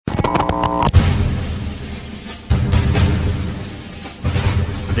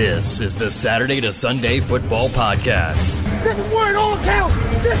This is the Saturday to Sunday Football Podcast. This is where it all counts.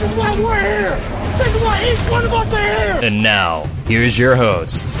 This is why we're here. This is why each one of us are here. And now, here's your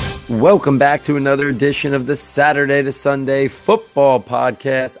host. Welcome back to another edition of the Saturday to Sunday Football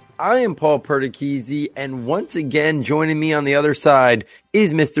Podcast. I am Paul Perticchese, and once again, joining me on the other side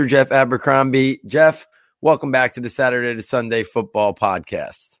is Mr. Jeff Abercrombie. Jeff, welcome back to the Saturday to Sunday Football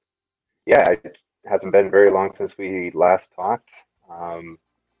Podcast. Yeah, it hasn't been very long since we last talked,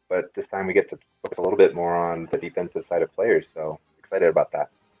 but this time we get to focus a little bit more on the defensive side of players, so excited about that.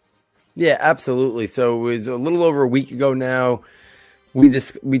 Yeah, absolutely. So it was a little over a week ago now.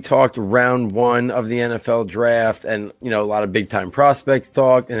 We talked round one of the NFL draft and, a lot of big time prospects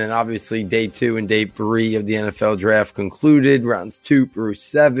talk. And then obviously day 2 and day 3 of the NFL draft concluded, rounds 2 through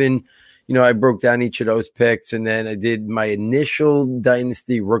 7. I broke down each of those picks, and then I did my initial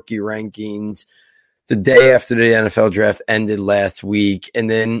dynasty rookie rankings the day after the NFL draft ended last week. And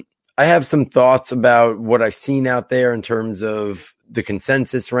then I have some thoughts about what I've seen out there in terms of the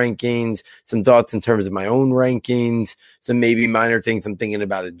consensus rankings, some thoughts in terms of my own rankings, some maybe minor things I'm thinking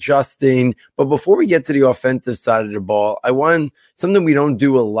about adjusting. But before we get to the offensive side of the ball, I want something we don't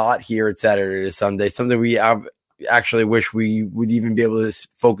do a lot here at Saturday to Sunday, something we actually wish we would even be able to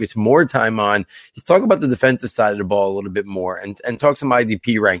focus more time on, is talk about the defensive side of the ball a little bit more and talk some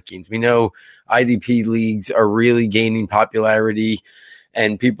IDP rankings. We know IDP leagues are really gaining popularity,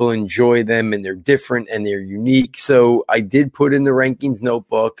 and people enjoy them, and they're different and they're unique. So I did put in the rankings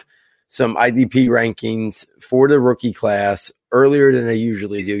notebook some IDP rankings for the rookie class earlier than I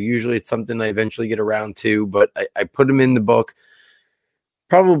usually do. Usually it's something I eventually get around to, but I put them in the book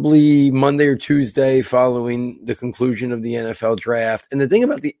probably Monday or Tuesday following the conclusion of the NFL draft. And the thing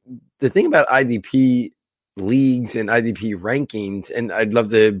about IDP leagues and IDP rankings, and I'd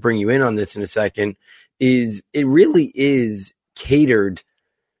love to bring you in on this in a second, is it really is catered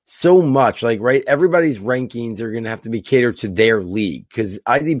so much, right? Everybody's rankings are going to have to be catered to their league, because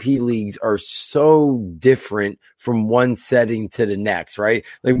IDP leagues are so different from one setting to the next, right?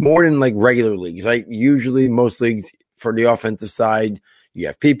 Like more than like regular leagues. Like usually most leagues for the offensive side, you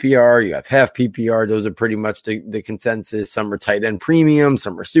have PPR, you have half PPR. Those are pretty much the consensus. Some are tight end premium,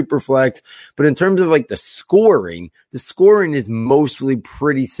 some are super flex. But in terms of like the scoring is mostly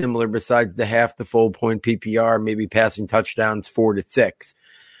pretty similar besides the half the full point PPR, maybe passing touchdowns 4 to 6.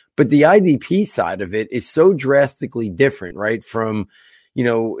 But the IDP side of it is so drastically different, right? From,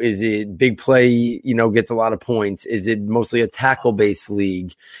 is it big play, gets a lot of points? Is it mostly a tackle-based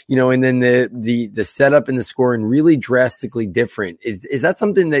league? And then the setup and the scoring really drastically different. Is that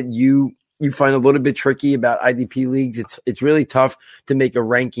something that you find a little bit tricky about IDP leagues? It's really tough to make a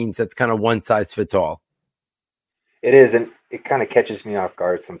rankings that's kind of one size fits all. It is, and it kind of catches me off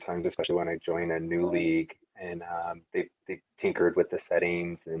guard sometimes, especially when I join a new league and they've tinkered with the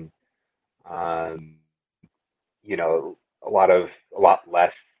settings and a lot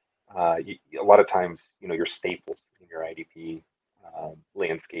less. A lot of times, your staples in your IDP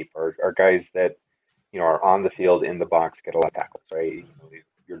landscape are guys that are on the field in the box, get a lot of tackles, right?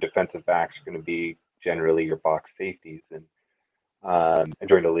 Your defensive backs are going to be generally your box safeties, and I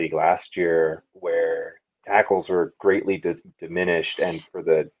joined a league last year where tackles were greatly diminished, and for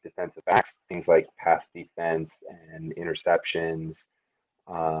the defensive backs, things like pass defense and interceptions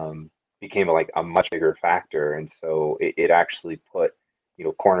became a much bigger factor, and so it actually put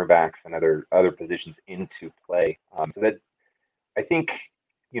cornerbacks and other positions into play. So that I think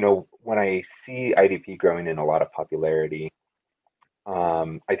when I see IDP growing in a lot of popularity,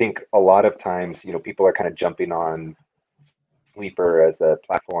 I think a lot of times people are kind of jumping on Sleeper as a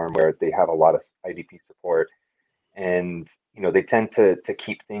platform where they have a lot of IDP support, and they tend to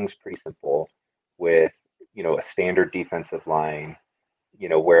keep things pretty simple with a standard defensive line,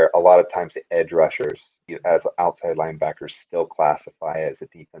 where a lot of times the edge rushers as outside linebackers still classify as a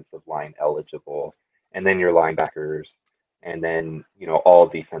defensive line eligible, and then your linebackers, and then all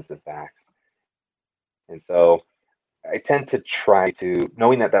defensive backs. And so I tend to try to,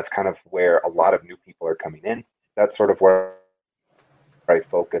 knowing that that's kind of where a lot of new people are coming in, that's sort of where I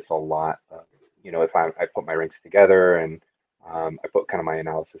focus a lot. If I put my ranks together and I put kind of my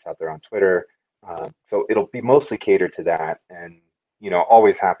analysis out there on Twitter, so it'll be mostly catered to that, and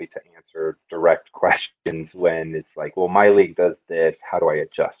always happy to answer direct questions when it's like, well, my league does this, how do I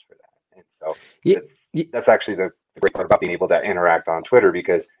adjust for that? And so that's actually the great part about being able to interact on Twitter,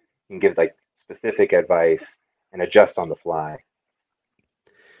 because you can give specific advice and adjust on the fly.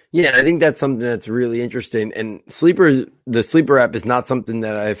 Yeah, I think that's something that's really interesting. And the Sleeper app is not something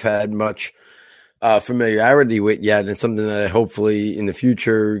that I've had much familiarity with yet, and something that I hopefully in the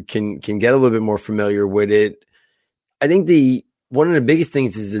future can get a little bit more familiar with it. I think the one of the biggest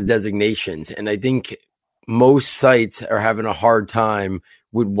things is the designations. And I think most sites are having a hard time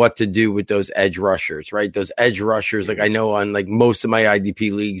with what to do with those edge rushers, right? Those edge rushers, like I know on like most of my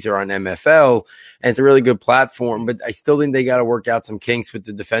IDP leagues are on MFL, and it's a really good platform, but I still think they got to work out some kinks with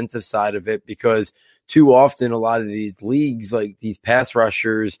the defensive side of it, because too often a lot of these leagues, like these pass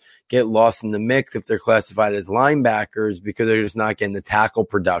rushers, get lost in the mix if they're classified as linebackers because they're just not getting the tackle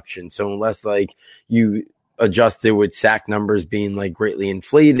production. So unless like you adjusted with sack numbers being like greatly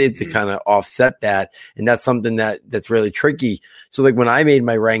inflated to kind of offset that. And that's something that's really tricky. So like when I made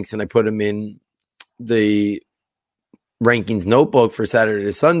my ranks and I put them in the rankings notebook for Saturday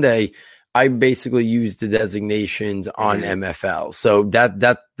to Sunday, I basically used the designations on MFL. So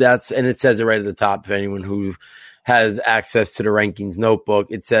that's, and it says it right at the top. If anyone who has access to the rankings notebook,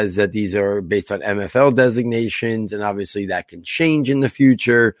 it says that these are based on MFL designations, and obviously that can change in the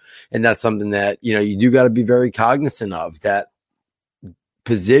future. And that's something that, you know, you do got to be very cognizant of, that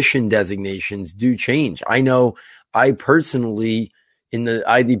position designations do change. I know I personally, in the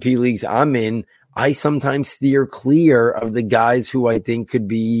IDP leagues I'm in, I sometimes steer clear of the guys who I think could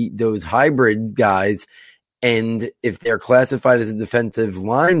be those hybrid guys. And if they're classified as a defensive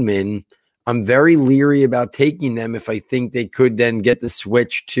lineman, I'm very leery about taking them if I think they could then get the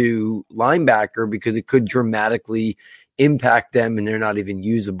switch to linebacker, because it could dramatically impact them and they're not even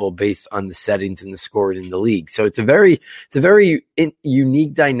usable based on the settings and the scoring in the league. So it's a very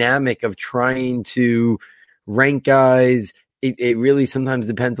unique dynamic of trying to rank guys. It really sometimes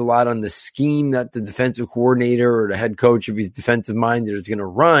depends a lot on the scheme that the defensive coordinator or the head coach, if he's defensive minded, is going to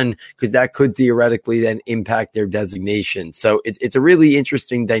run, because that could theoretically then impact their designation. So it's a really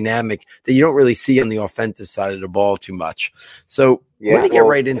interesting dynamic that you don't really see on the offensive side of the ball too much. So let me get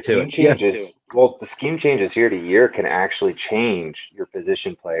right into it. Well, the scheme changes year to year can actually change your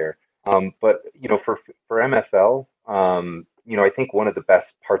position player. But, you know, for MFL, you know, I think one of the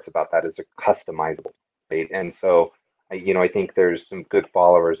best parts about that is they're customizable, right? And so, you know, I think there's some good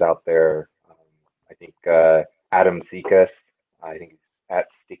followers out there. I think Adam Sekas, I think he's at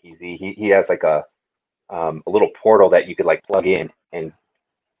Sticky Z. He has like a little portal that you could like plug in and,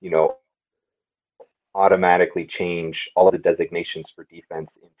 you know, automatically change all of the designations for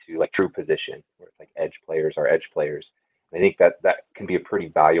defense into like true position, where it's like edge players are edge players. And I think that can be a pretty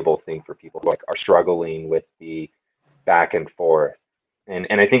valuable thing for people who like are struggling with the back and forth. And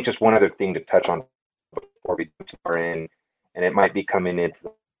I think just one other thing to touch on before we are in, and it might be coming into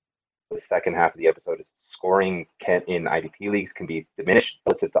the second half of the episode, is scoring in IDP leagues can be diminished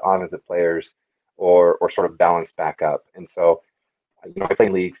relative to offensive players, or sort of balanced back up. And so, you know, I play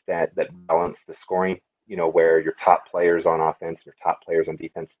in leagues that balance the scoring, you know, where your top players on offense, your top players on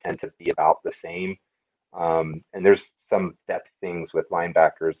defense tend to be about the same. And there's some depth things with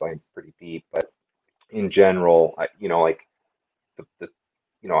linebackers lying pretty deep, but in general, you know, like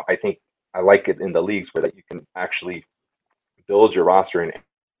you know, I think I like it in the leagues where that you can actually build your roster in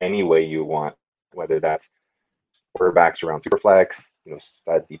any way you want, whether that's quarterbacks around Superflex, you know,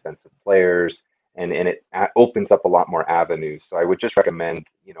 stud defensive players, and it opens up a lot more avenues. So I would just recommend,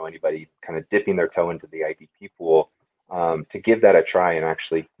 you know, anybody kind of dipping their toe into the IDP pool to give that a try and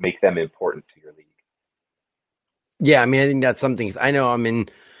actually make them important to your league. Yeah, I mean, I think that's something. I know I'm in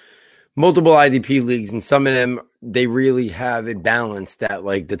multiple IDP leagues, and some of them, they really have it balanced that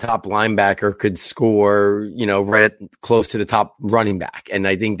like the top linebacker could score, you know, right close to the top running back. And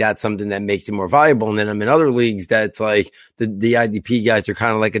I think that's something that makes it more valuable. And then I'm in other leagues that's like the IDP guys are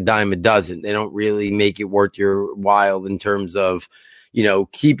kind of like a dime a dozen. They don't really make it worth your while in terms of, you know,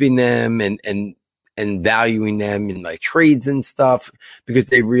 keeping them and valuing them in like trades and stuff, because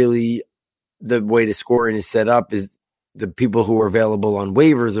they really, the way the scoring is set up is the people who are available on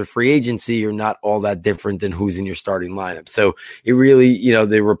waivers or free agency are not all that different than who's in your starting lineup. So it really, you know,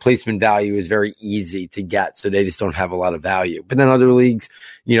 the replacement value is very easy to get. So they just don't have a lot of value. But then other leagues,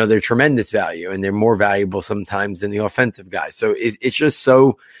 you know, they're tremendous value and they're more valuable sometimes than the offensive guys. So it's just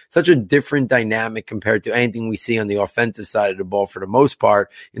such a different dynamic compared to anything we see on the offensive side of the ball for the most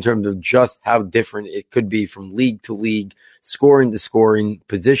part, in terms of just how different it could be from league to league, scoring to scoring,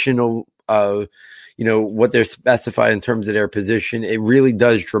 positional, you know, what they're specified in terms of their position. It really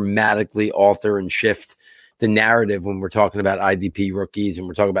does dramatically alter and shift the narrative when we're talking about IDP rookies and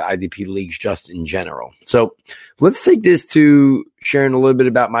we're talking about IDP leagues just in general. So let's take this to sharing a little bit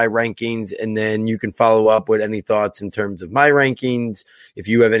about my rankings, and then you can follow up with any thoughts in terms of my rankings. If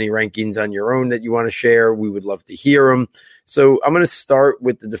you have any rankings on your own that you want to share, we would love to hear them. So I'm going to start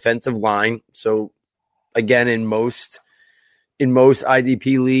with the defensive line. So again, in most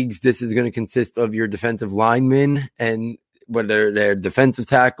IDP leagues, this is going to consist of your defensive linemen, and whether they're defensive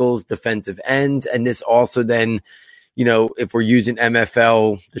tackles, defensive ends. And this also then if we're using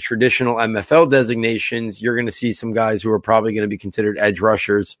MFL, the traditional MFL designations, you're going to see some guys who are probably going to be considered edge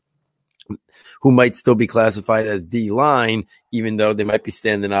rushers who might still be classified as D-line, even though they might be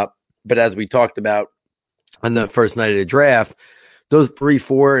standing up. But as we talked about on the first night of the draft, those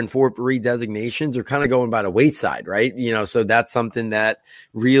 3-4 and 4-3 designations are kind of going by the wayside, right? So that's something that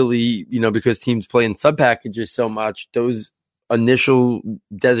really, because teams play in sub packages so much, those initial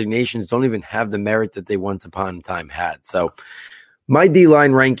designations don't even have the merit that they once upon a time had. So my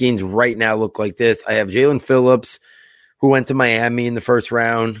D-line rankings right now look like this. I have Jalen Phillips, who went to Miami in the first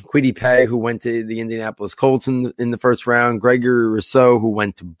round, Kwity Paye, who went to the Indianapolis Colts in the first round, Gregory Rousseau, who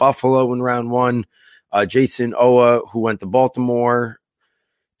went to Buffalo in round 1, Jason Owa, who went to Baltimore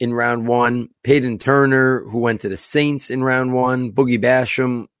in round 1, Peyton Turner, who went to the Saints in round 1, Boogie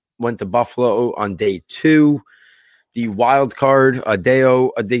Basham went to Buffalo on day 2. The wild card,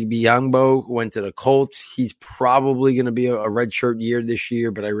 Adeo Adegbiangbo, who went to the Colts. He's probably going to be a redshirt year this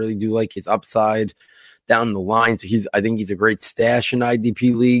year, but I really do like his upside down the line. So I think he's a great stash in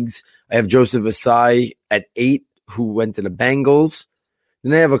IDP leagues. I have Joseph Asai at 8, who went to the Bengals.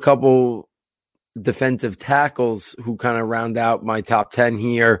 Then I have a couple defensive tackles who kind of round out my top 10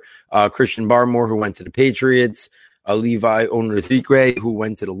 here. Christian Barmore, who went to the Patriots. Levi Onwuzurike, who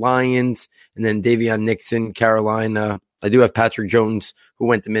went to the Lions, and then Davion Nixon, Carolina. I do have Patrick Jones, who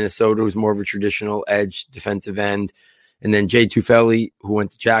went to Minnesota, who's more of a traditional edge defensive end, and then Jay Tufele, who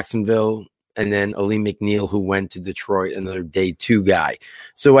went to Jacksonville, and then Ali McNeil, who went to Detroit, another day 2 guy.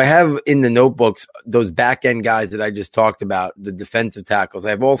 So I have in the notebooks those back-end guys that I just talked about, the defensive tackles.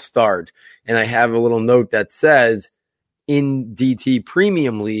 I have all starred, and I have a little note that says in DT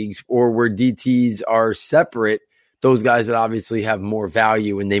premium leagues or where DTs are separate, those guys would obviously have more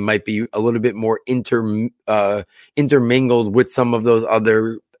value, and they might be a little bit more intermingled with some of those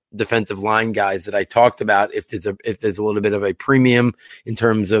other defensive line guys that I talked about. If there's a little bit of a premium in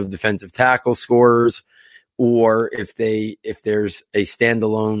terms of defensive tackle scorers, or if there's a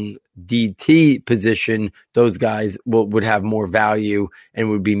standalone DT position, those guys would have more value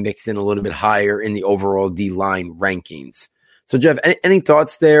and would be mixing a little bit higher in the overall D line rankings. So, Jeff, any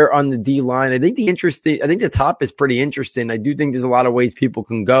thoughts there on the D-line? I think the top is pretty interesting. I do think there's a lot of ways people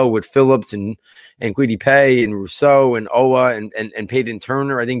can go with Phillips and Kwity Paye and Rousseau and Owa and Peyton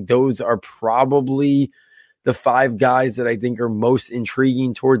Turner. I think those are probably the 5 guys that I think are most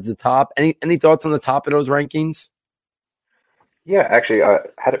intriguing towards the top. Any thoughts on the top of those rankings? Yeah, actually, I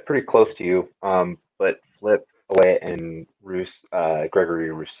had it pretty close to you, but flip away and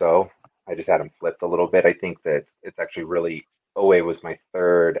Gregory Rousseau. I just had him flipped a little bit. I think that it's actually really Owe was my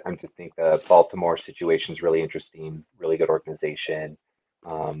 3rd. I think the Baltimore situation is really interesting, really good organization.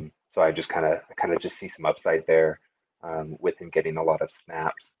 So I kind of just see some upside there with him getting a lot of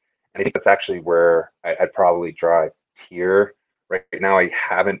snaps. And I think that's actually where I'd probably draw a tier. Right now, I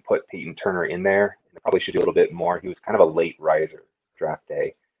haven't put Peyton Turner in there, and I probably should do a little bit more. He was kind of a late riser draft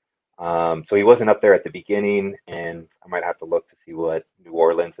day. So he wasn't up there at the beginning, and I might have to look to see what New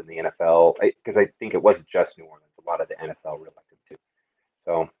Orleans and the NFL, because I think it wasn't just New Orleans. A lot of the NFL really liked him too.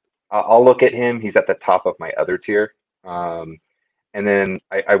 So I'll look at him. He's at the top of my other tier. And then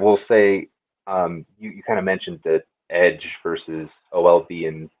I will say, you kind of mentioned the edge versus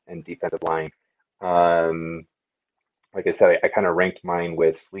OLB and defensive line. Like I said, I kind of ranked mine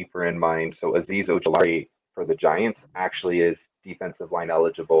with sleeper in mind. So Azeez Ojulari for the Giants actually is defensive line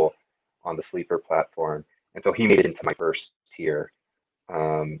eligible on the sleeper platform. And so he made it into my first tier,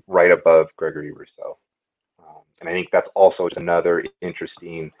 right above Gregory Rousseau. And I think that's also another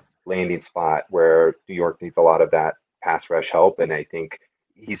interesting landing spot where New York needs a lot of that pass rush help. And I think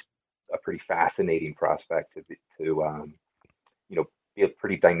he's a pretty fascinating prospect to be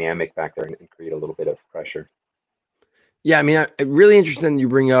pretty dynamic back there and create a little bit of pressure. Yeah, I mean, I'm really interested you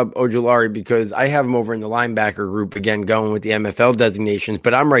bring up Ojulari because I have him over in the linebacker group, again, going with the MFL designations,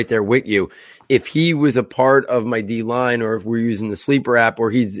 but I'm right there with you. If he was a part of my D-line or if we're using the sleeper app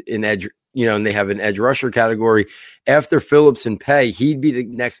or he's an edge, and they have an edge rusher category, after Phillips and Paye, he'd be the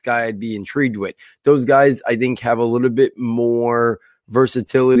next guy I'd be intrigued with. Those guys, I think, have a little bit more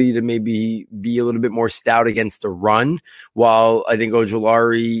versatility to maybe be a little bit more stout against the run, while I think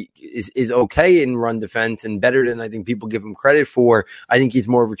Ojulari is okay in run defense and better than I think people give him credit for. I think he's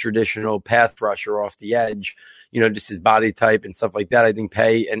more of a traditional pass rusher off the edge, just his body type and stuff like that. I think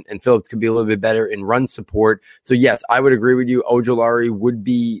Paye and Phillips could be a little bit better in run support. So yes, I would agree with you. Ojulari would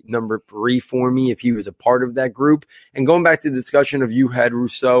be number 3 for me if he was a part of that group. And going back to the discussion of you had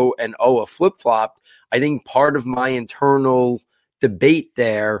Rousseau and Owa flip-flopped, I think part of my internal debate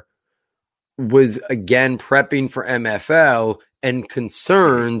there was, again, prepping for MFL and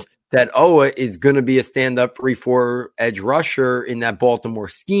concerned that Owa is going to be a stand-up 3-4 edge rusher in that Baltimore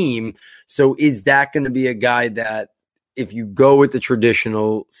scheme. So is that going to be a guy that if you go with the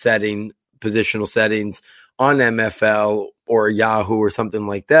traditional setting, positional settings on MFL or Yahoo or something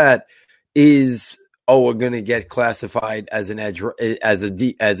like that, is Owa going to get classified as an edge, as a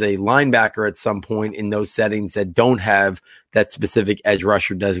linebacker at some point in those settings that don't have that specific edge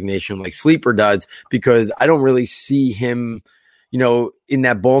rusher designation like Sleeper does? Because I don't really see him, in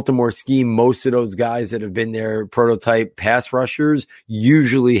that Baltimore scheme. Most of those guys that have been their prototype pass rushers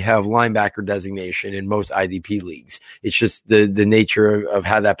usually have linebacker designation in most IDP leagues. It's just the nature of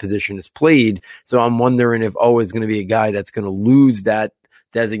how that position is played. So I'm wondering if Owa is going to be a guy that's going to lose that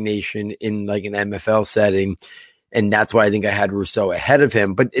designation in like an MFL setting. And that's why I think I had Rousseau ahead of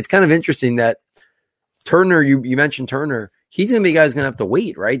him. But it's kind of interesting that Turner, you mentioned Turner, he's going to be a guy who's going to have to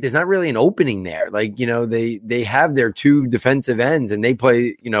wait, right? There's not really an opening there. Like, they have their two defensive ends and they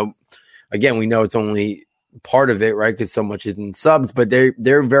play, again, we know it's only part of it, right? Because so much is in subs, but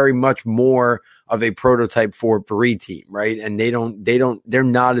they're very much more of a prototype 4-3 team, right? And they're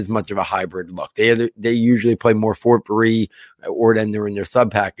not as much of a hybrid look. They usually play more 4-3 or then they're in their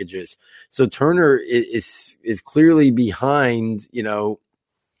sub packages. So Turner is clearly behind,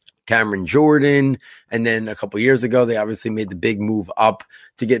 Cameron Jordan. And then a couple of years ago, they obviously made the big move up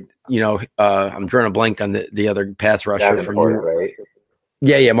to get, I'm drawing a blank on the other pass rusher from right?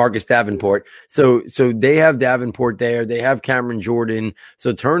 Yeah, Marcus Davenport. So they have Davenport there. They have Cameron Jordan.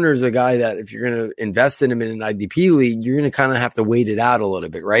 So Turner's a guy that if you're going to invest in him in an IDP league, you're going to kind of have to wait it out a little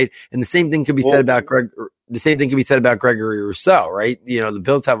bit, right? And the same thing could be said about Gregory Rousseau, right? The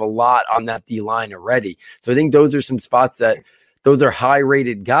Bills have a lot on that D line already. So I think those are some spots that those are high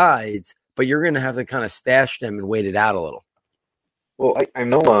rated guys, but you're going to have to kind of stash them and wait it out a little. Well, I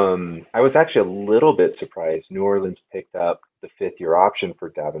know I was actually a little bit surprised New Orleans picked up the 5th-year option for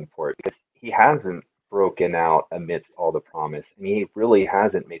Davenport because he hasn't broken out amidst all the promise. I mean, he really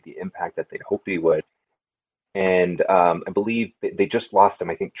hasn't made the impact that they'd hoped he would. And I believe they just lost him.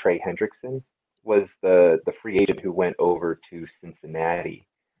 I think Trey Hendrickson was the free agent who went over to Cincinnati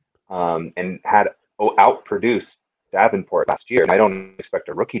and had outproduced Davenport last year. And I don't expect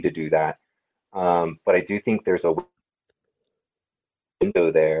a rookie to do that. But I do think there's a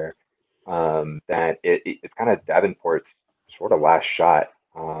window there that it's kind of Davenport's sort of last shot.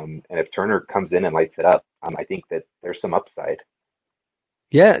 And if Turner comes in and lights it up, I think that there's some upside.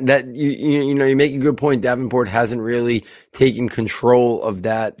 Yeah, that you make a good point. Davenport hasn't really taken control of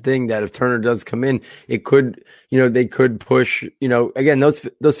that thing. That if Turner does come in, it could, they could push. Again, those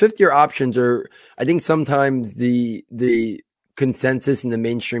 5th-year options are. I think sometimes the consensus in the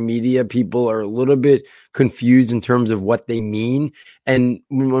mainstream media, people are a little bit confused in terms of what they mean. And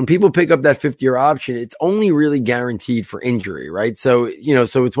when people pick up that 5th-year option, it's only really guaranteed for injury, right? So,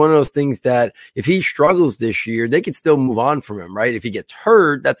 so it's one of those things that if he struggles this year, they could still move on from him, right? If he gets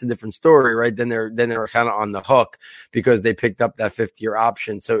hurt, that's a different story, right? Then they're kind of on the hook because they picked up that 5th-year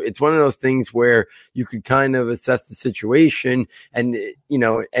option. So it's one of those things where you could kind of assess the situation and,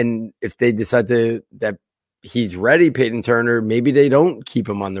 and if they decide that he's ready, Peyton Turner, maybe they don't keep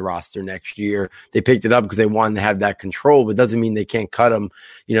him on the roster next year. They picked it up because they wanted to have that control, but it doesn't mean they can't cut him.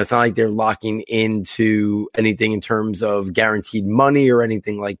 It's not like they're locking into anything in terms of guaranteed money or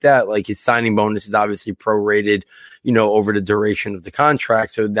anything like that. Like his signing bonus is obviously prorated, over the duration of the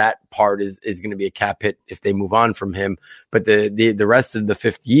contract. So that part is going to be a cap hit if they move on from him. But the rest of the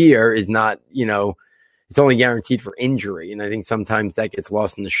 5th year is not, it's only guaranteed for injury. And I think sometimes that gets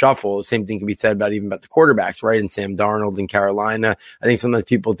lost in the shuffle. The same thing can be said about the quarterbacks, right? And Sam Darnold in Carolina. I think sometimes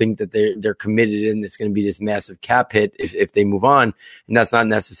people think that they're committed and it's going to be this massive cap hit if they move on. And that's not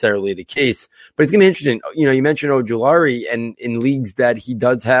necessarily the case. But it's going to be interesting. You mentioned Ojulari, and in leagues that he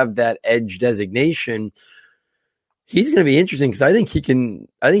does have that edge designation, he's going to be interesting because I think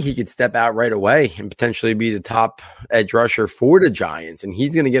he could step out right away and potentially be the top edge rusher for the Giants, and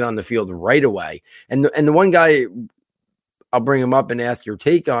he's going to get on the field right away. And the one guy, I'll bring him up and ask your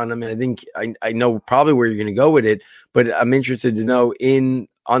take on him. And I think I know probably where you're going to go with it, but I'm interested to know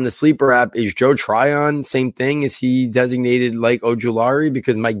on the Sleeper app, is Joe Tryon same thing? Is he designated like Ojulari?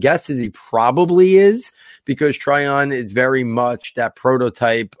 Because my guess is he probably is, because Tryon is very much that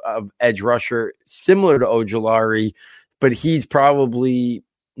prototype of edge rusher, similar to Ojulari, but he's probably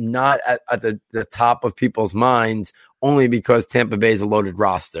not at the top of people's minds only because Tampa Bay is a loaded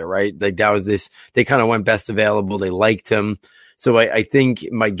roster, right? Like that was they kind of went best available. They liked him. So I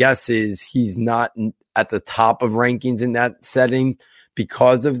think my guess is he's not at the top of rankings in that setting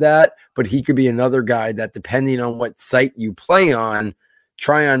because of that, but he could be another guy that, depending on what site you play on,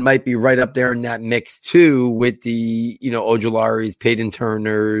 Tryon might be right up there in that mix too with the, Ojulari's, Peyton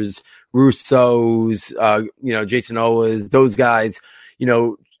Turners, Rousseau's, Jason Olas, those guys,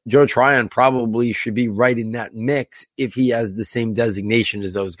 Joe Tryon probably should be right in that mix if he has the same designation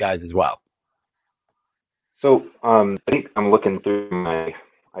as those guys as well. So I think I'm looking through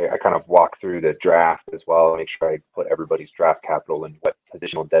I kind of walk through the draft as well, make sure I put everybody's draft capital and what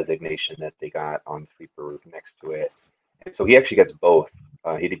positional designation that they got on Sleeper next to it. And so he actually gets both.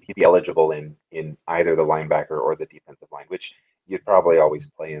 He'd be eligible in either the linebacker or the defensive line, which you'd probably always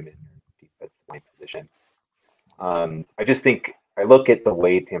play him in your defensive line position. I just think I look at the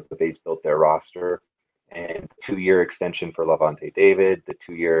way Tampa Bay's built their roster, and 2-year extension for Lavonte David, the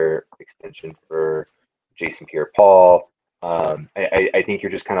 2-year extension for Jason Pierre-Paul. I think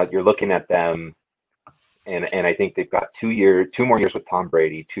you're looking at them, and I think they've got 2 more years with Tom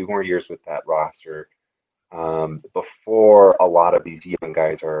Brady, 2 more years with that roster, before a lot of these young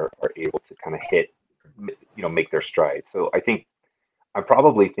guys are able to kind of hit, make their stride. So I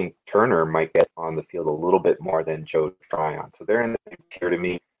probably think Turner might get on the field a little bit more than Joe Tryon. So they're in the same tier to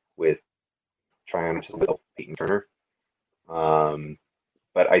me with Tryon, which is a little Peyton Turner.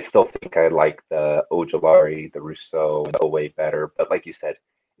 But I still think I like the Ojulari, the Rousseau, and the Owe better. But like you said,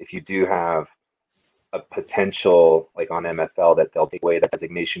 if you do have a potential, like on MFL, that they'll take away that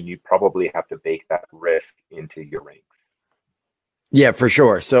designation, you probably have to bake that risk into your ranks. Yeah, for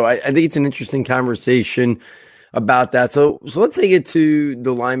sure. So I think it's an interesting conversation about that. So let's take it to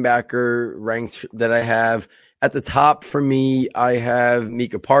the linebacker ranks that I have. At the top for me, I have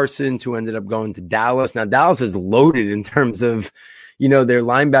Micah Parsons, who ended up going to Dallas. Now, Dallas is loaded in terms of, their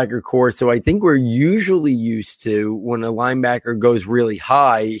linebacker core. So I think we're usually used to when a linebacker goes really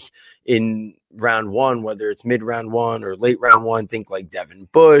high in round one, whether it's mid round one or late round one, think like Devin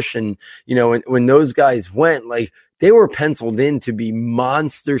Bush. And, when those guys went, like, they were penciled in to be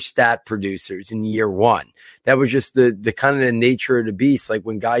monster stat producers in year one. That was just the kind of the nature of the beast. Like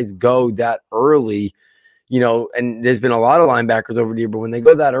when guys go that early, and there's been a lot of linebackers over the year, but when they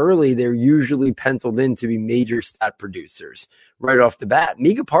go that early, they're usually penciled in to be major stat producers right off the bat.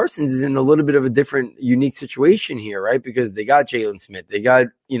 Micah Parsons is in a little bit of a different, unique situation here, right? Because they got Jalen Smith. They got,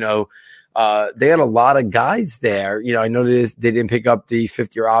 they had a lot of guys there. I noticed they didn't pick up the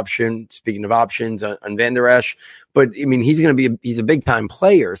 5th-year option, speaking of options, on Van Der Esch. But, I mean, he's a big-time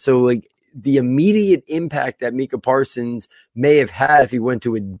player. So, like, the immediate impact that Micah Parsons may have had if he went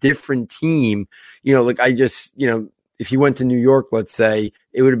to a different team, if he went to New York, let's say,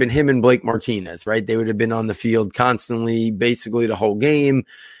 it would have been him and Blake Martinez, right? They would have been on the field constantly, basically the whole game,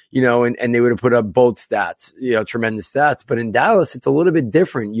 and they would have put up both stats, tremendous stats. But in Dallas, it's a little bit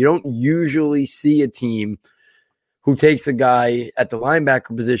different. You don't usually see a team who takes a guy at the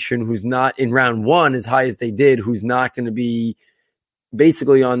linebacker position who's not in round one as high as they did, who's not going to be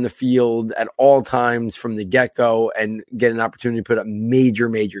basically on the field at all times from the get-go and get an opportunity to put up major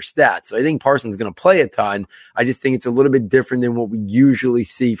stats. So I think Parsons is going to play a ton. I just think it's a little bit different than what we usually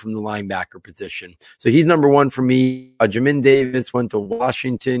see from the linebacker position. So he's number one for me. Jamin Davis went to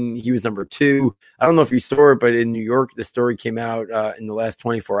Washington. He was number 2. I don't know if you saw it, but in New York, the story came out in the last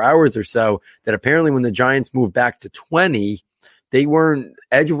 24 hours or so that apparently when the Giants moved back to 20,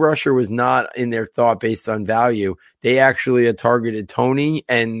 edge rusher was not in their thought based on value. They actually had targeted Toney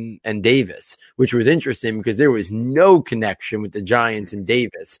and Davis, which was interesting because there was no connection with the Giants and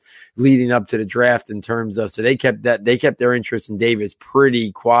Davis leading up to the draft in terms of, so they kept their interest in Davis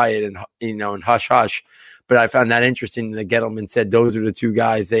pretty quiet and, and hush hush. But I found that interesting that Gettleman said those are the 2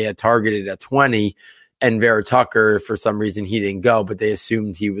 guys they had targeted at 20. And Vera Tucker, for some reason, he didn't go, but they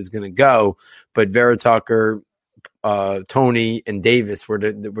assumed he was going to go. But Vera Tucker, Toney and Davis were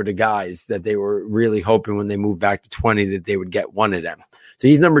the guys that they were really hoping when they moved back to 20 that they would get one of them. So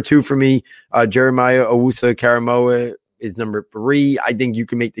he's number 2 for me. Jeremiah Owusu-Koramoah is number 3. I think you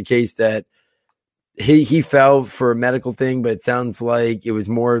can make the case that he fell for a medical thing, but it sounds like it was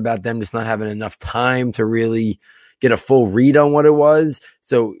more about them just not having enough time to really get a full read on what it was.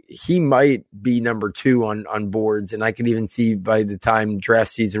 So he might be number 2 on boards. And I could even see by the time draft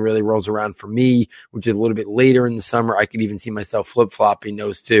season really rolls around for me, which is a little bit later in the summer, I could even see myself flip-flopping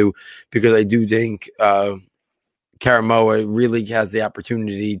those 2 because I do think Koramoah really has the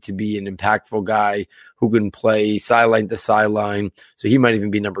opportunity to be an impactful guy who can play sideline to sideline. So he might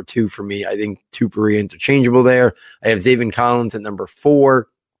even be number 2 for me. I think 2 for 3 interchangeable there. I have Zaven Collins at number 4,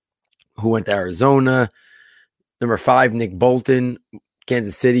 who went to Arizona. Number 5, Nick Bolton,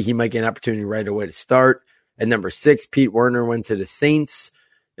 Kansas City. He might get an opportunity right away to start. At number 6, Pete Werner went to the Saints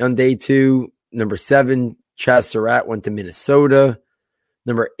on day 2. Number 7, Chaz Surratt went to Minnesota.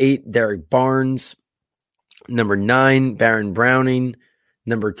 Number 8, Derek Barnes. Number 9, Baron Browning.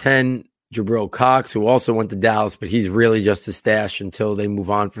 Number 10, Jabril Cox, who also went to Dallas, but he's really just a stash until they move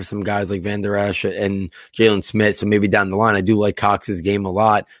on for some guys like Van Der Esch and Jalen Smith. So maybe down the line, I do like Cox's game a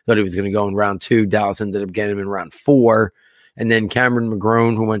lot. Thought he was going to go in round 2. Dallas ended up getting him in round 4. And then Cameron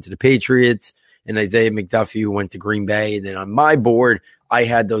McGrone, who went to the Patriots, and Isaiah McDuffie, who went to Green Bay. And then on my board, I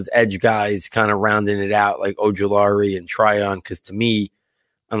had those edge guys kind of rounding it out like Ojulari and Tryon, because to me,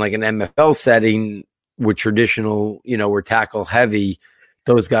 unlike an NFL setting with traditional, we're tackle heavy,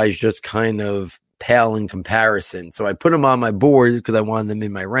 those guys just kind of pale in comparison. So I put them on my board because I wanted them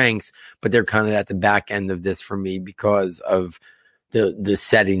in my ranks, but they're kind of at the back end of this for me because of the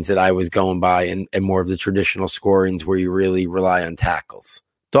settings that I was going by and more of the traditional scorings where you really rely on tackles.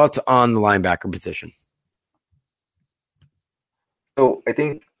 Thoughts on the linebacker position? So I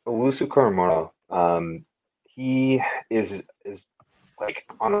think Owusu Koromoa, he is like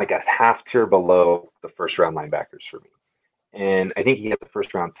on like a half tier below the first round linebackers for me. And I think he has the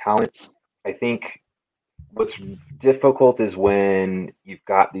first round talent. I think what's difficult is when you've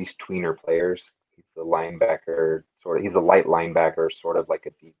got these tweener players. He's the linebacker, he's a light linebacker, sort of like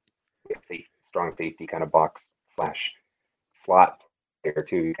a deep, strong safety kind of box / slot player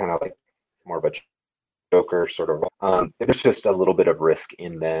too. You kind of like more of a joker sort of. There's just a little bit of risk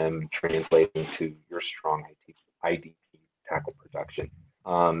in them translating to your strong IDP tackle production.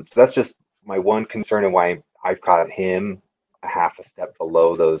 So that's just my one concern and why I've caught him a half a step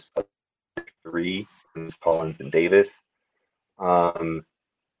below those 3, Collins and Davis. I'll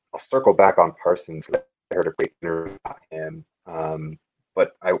circle back on Parsons. I heard a great interview about him.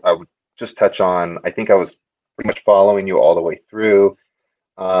 But I would just touch on, I think I was pretty much following you all the way through.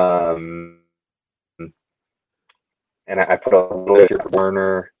 And I put a little bit here for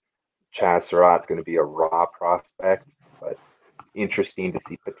Werner. Chaz Surratt's going to be a raw prospect, but interesting to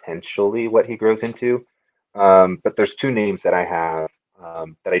see potentially what he grows into. But there's 2 names that I have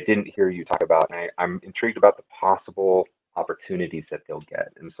that I didn't hear you talk about, and I'm intrigued about the possible opportunities that they'll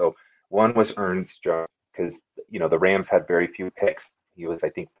get. And so one was Ernest Jones, because the Rams had very few picks. He was, I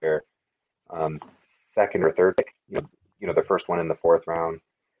think, their second or third pick. Their first one in the 4th round.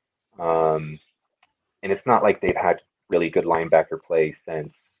 And it's not like they've had really good linebacker play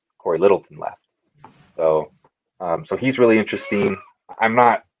since Corey Littleton left. So he's really interesting. I'm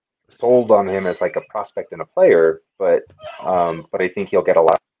not sold on him as like a prospect and a player, but I think he'll get a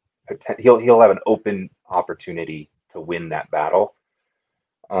lot. He'll have an open opportunity to win that battle.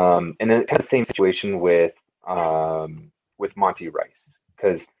 And then kind of the same situation with Monty Rice,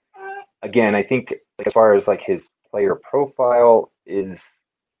 because again, I think as far as like his player profile is,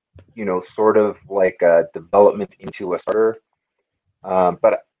 sort of like a development into a starter.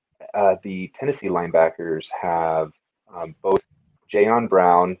 But the Tennessee linebackers have both Jayon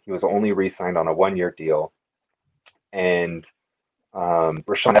Brown. He was only re-signed on a 1-year deal, and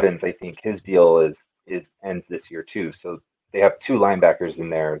Rashaan Evans. I think his deal ends this year too. So they have 2 linebackers in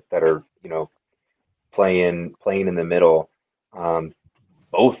there that are playing in the middle.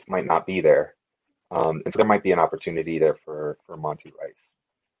 Both might not be there, and so there might be an opportunity there for Monty Rice.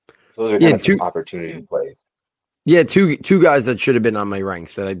 So those are kind of 2 opportunity plays. Yeah, two guys that should have been on my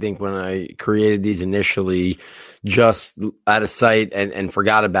ranks that I think when I created these initially just out of sight and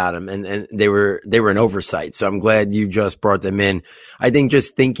forgot about them, and they were an oversight. So I'm glad you just brought them in. I think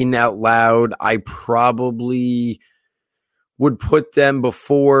just thinking out loud, I probably would put them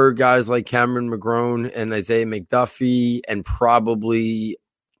before guys like Cameron McGrone and Isaiah McDuffie, and probably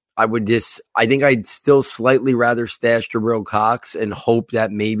I think I'd still slightly rather stash Jabril Cox and hope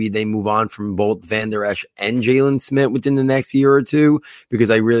that maybe they move on from both Van Der Esch and Jalen Smith within the next year or 2,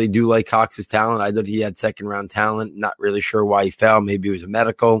 because I really do like Cox's talent. I thought he had 2nd round talent. Not really sure why he fell. Maybe it was a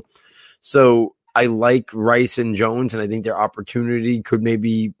medical. So I like Rice and Jones, and I think their opportunity could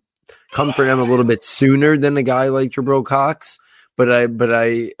maybe come for them a little bit sooner than a guy like Jabril Cox. But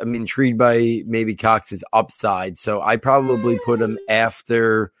I'm intrigued by maybe Cox's upside. So I probably put him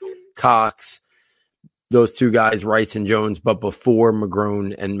after Cox, those 2 guys, Rice and Jones, but before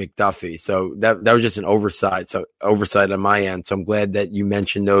McGrone and McDuffie. So that was just an oversight. So oversight on my end. So I'm glad that you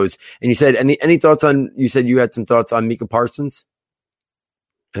mentioned those. And you said any thoughts on? You said you had some thoughts on Micah Parsons.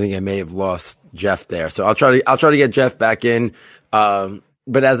 I think I may have lost Jeff there. So I'll try to get Jeff back in.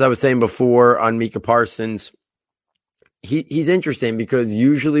 But as I was saying before on Micah Parsons, he's interesting because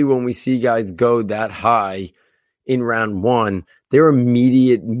usually when we see guys go that high in round 1, they're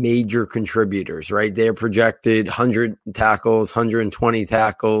immediate major contributors, right? They're projected 100 tackles, 120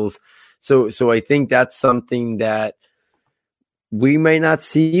 tackles. So I think that's something that we may not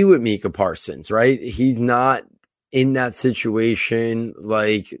see with Micah Parsons, right? He's not in that situation,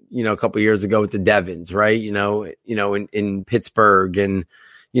 like, a couple of years ago with the Devons, right? In Pittsburgh, and,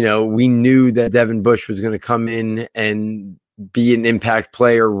 we knew that Devin Bush was going to come in and be an impact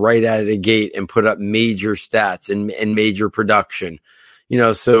player right out of the gate and put up major stats and major production,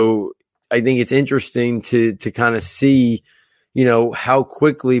 so I think it's interesting to kind of see, how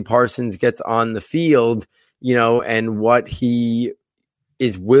quickly Parsons gets on the field, and what he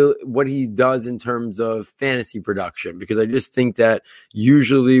does in terms of fantasy production, because I just think that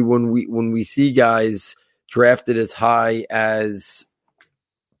usually when we see guys drafted as high as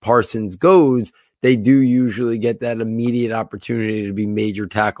Parsons goes, they do usually get that immediate opportunity to be major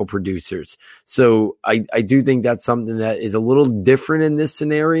tackle producers. So I do think that's something that is a little different in this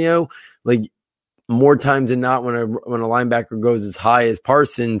scenario. Like, more times than not, when a linebacker goes as high as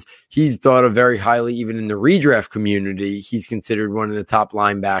Parsons, he's thought of very highly, even in the redraft community. He's considered one of the top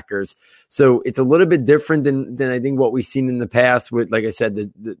linebackers. So it's a little bit different than I think what we've seen in the past with, like I said,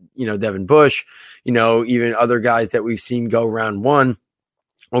 the Devin Bush, even other guys that we've seen go round one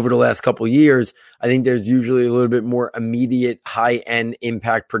over the last couple of years. I think there's usually a little bit more immediate high-end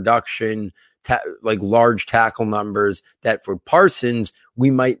impact production, like large tackle numbers, that for Parsons we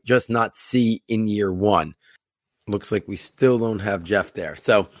might just not see in year one. Looks like we still don't have Jeff there,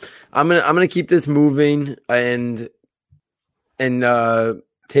 so I'm gonna keep this moving and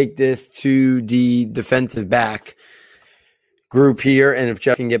take this to the defensive back group here. And if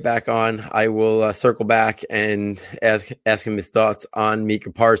Jeff can get back on, I will circle back and ask him his thoughts on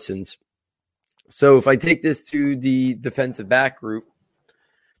Micah Parsons. So if I take this to the defensive back group,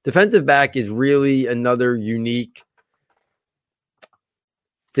 defensive back is really another unique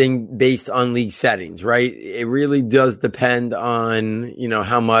thing based on league settings, right? It really does depend on,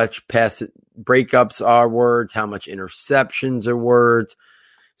 how much pass breakups are worth, how much interceptions are worth.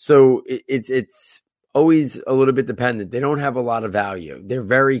 So it's always a little bit dependent. They don't have a lot of value. They're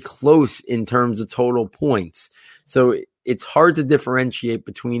very close in terms of total points. So it's hard to differentiate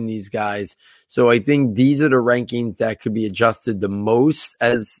between these guys. So I think these are the rankings that could be adjusted the most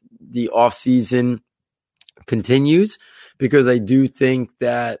as the offseason continues, because I do think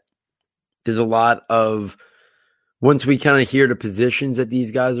that there's a lot of, once we kind of hear the positions that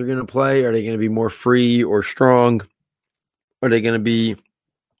these guys are going to play, are they going to be more free or strong? Are they going to be,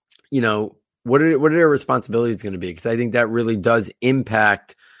 what are their responsibilities going to be? Because I think that really does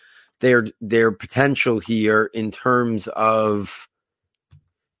impact their potential here in terms of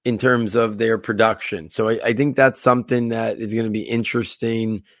their production. So I think that's something that is going to be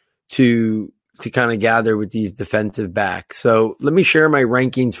interesting to kind of gather with these defensive backs. So let me share my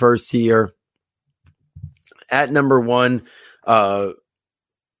rankings first here. At number one,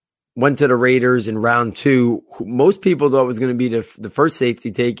 went to the Raiders in round two. Most people thought was going to be the first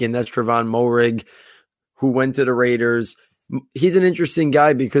safety taken. That's Trevon Moehrig, who went to the Raiders. He's an interesting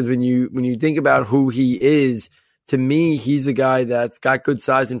guy because when you think about who he is, to me, he's a guy that's got good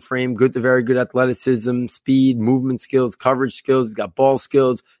size and frame, good to very good athleticism, speed, movement skills, coverage skills. He's got ball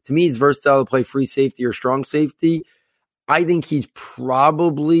skills. To me, he's versatile to play free safety or strong safety. I think he's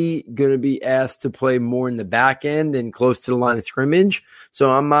probably going to be asked to play more in the back end and close to the line of scrimmage. So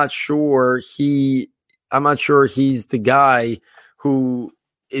I'm not sure he's the guy who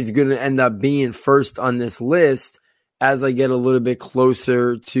is going to end up being first on this list as I get a little bit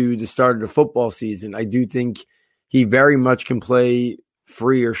closer to the start of the football season. I do think he very much can play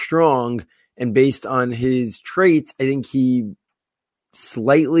free or strong, and based on his traits, I think he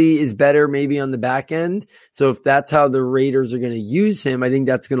slightly is better maybe on the back end. So if that's how the Raiders are going to use him, I think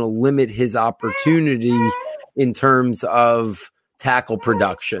that's going to limit his opportunity in terms of tackle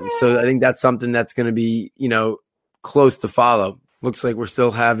production. So I think that's something that's going to be, close to follow. Looks like we're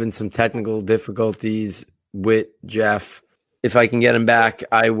still having some technical difficulties with Jeff. If I can get him back,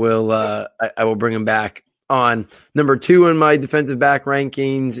 I will bring him back on. Number two in my defensive back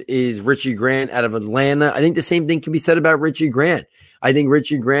rankings is Richie Grant out of Atlanta. I think the same thing can be said about Richie Grant. I think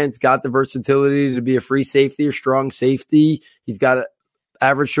Richie Grant's got the versatility to be a free safety or strong safety. He's got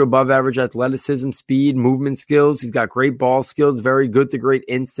average to above average athleticism, speed, movement skills. He's got great ball skills, very good to great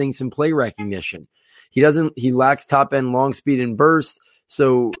instincts and play recognition. He lacks top end long speed and burst.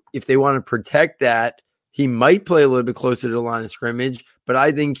 So if they want to protect that, he might play a little bit closer to the line of scrimmage, but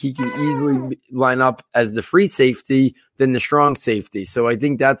I think he can easily line up as the free safety than the strong safety. So I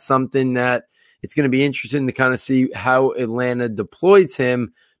think that's something that it's going to be interesting to kind of see how Atlanta deploys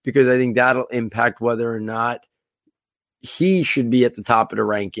him, because I think that'll impact whether or not he should be at the top of the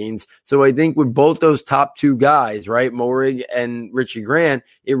rankings. So I think with both those top two guys, right, Moehrig and Richie Grant,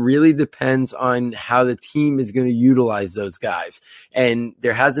 it really depends on how the team is going to utilize those guys. And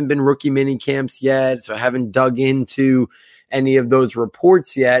there hasn't been rookie mini camps yet, so I haven't dug into any of those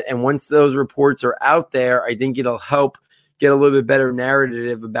reports yet. And once those reports are out there, I think it'll help get a little bit better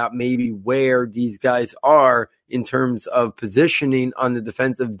narrative about maybe where these guys are in terms of positioning on the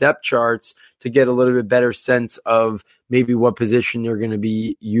defensive depth charts to get a little bit better sense of maybe what position they're going to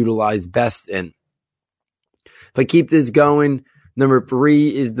be utilized best in. If I keep this going, number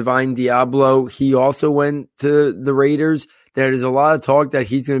 3 is Divine Diablo. He also went to the Raiders. There's a lot of talk that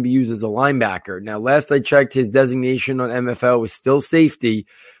he's going to be used as a linebacker. Now, last I checked, his designation on MFL was still safety.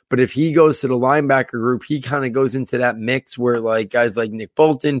 But if he goes to the linebacker group, he kind of goes into that mix where like guys like Nick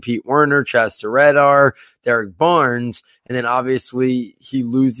Bolton, Pete Werner, Chaz Surratt, Derek Barnes, and then obviously he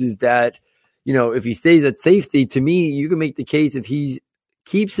loses that, if he stays at safety, to me, you can make the case if he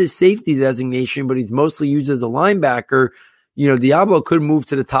keeps his safety designation, but he's mostly used as a linebacker, Diablo could move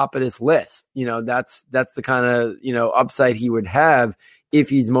to the top of this list. That's the kind of, upside he would have if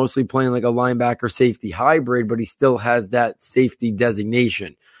he's mostly playing like a linebacker safety hybrid, but he still has that safety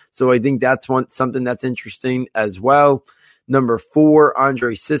designation. So I think that's something that's interesting as well. Number 4,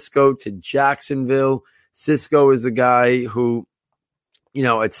 Andre Cisco to Jacksonville. Cisco is a guy who,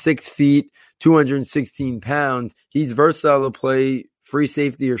 at 6 feet, 216 pounds, he's versatile to play free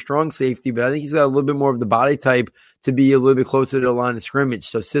safety or strong safety, but I think he's got a little bit more of the body type to be a little bit closer to the line of scrimmage.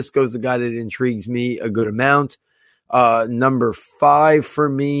 So Cisco's a guy that intrigues me a good amount. Number 5 for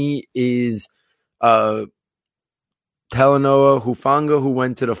me is Talanoa Hufanga, who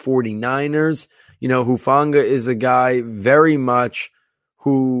went to the 49ers. Hufanga is a guy very much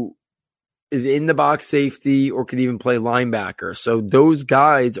who is in the box safety or could even play linebacker. So those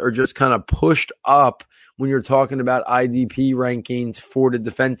guys are just kind of pushed up when you're talking about IDP rankings for the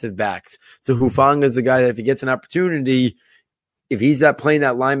defensive backs. So Hufanga is a guy that if he gets an opportunity, if he's playing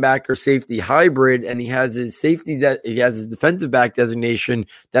that linebacker safety hybrid and he has his he has his defensive back designation,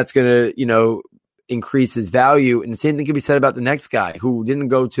 that's going to, increase his value. And the same thing can be said about the next guy who didn't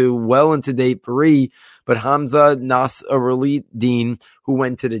go to well into day 3, but Hamza Nasruddin, who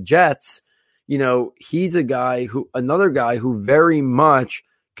went to the Jets. He's another guy who very much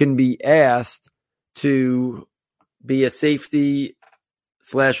can be asked to be a safety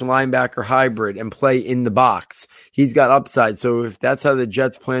 / linebacker hybrid and play in the box. He's got upside. So if that's how the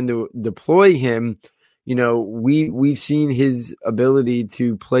Jets plan to deploy him, we've seen his ability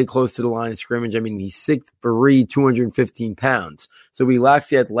to play close to the line of scrimmage. I mean, he's 6'3", 215 pounds. So he lacks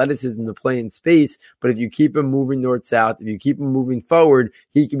the athleticism to play in space, but if you keep him moving north-south, if you keep him moving forward,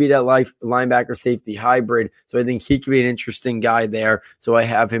 he could be that linebacker safety hybrid. So I think he could be an interesting guy there. So I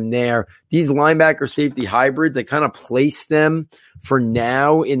have him there. These linebacker safety hybrids, I kind of place them for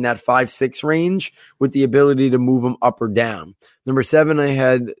now in that 5'6" range with the ability to move them up or down. Number 7, I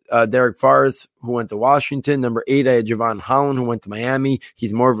had Derek Forrest, who went to Washington. Number 8, I had Javon Holland, who went to Miami.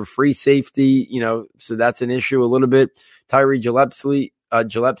 He's more of a free safety, so that's an issue a little bit. Tyree Gillespie,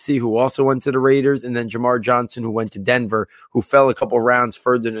 who also went to the Raiders, and then Jamar Johnson, who went to Denver, who fell a couple rounds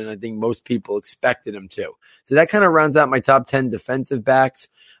further than I think most people expected him to. So that kind of rounds out my top 10 defensive backs.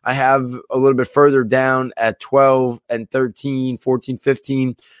 I have a little bit further down at 12 and 13, 14,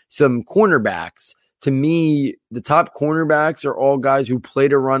 15, some cornerbacks. To me, the top cornerbacks are all guys who play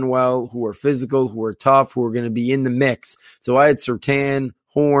to run well, who are physical, who are tough, who are going to be in the mix. So I had Surtain,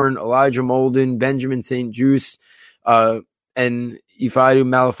 Horn, Elijah Molden, Benjamin St-Juste, and Ifeatu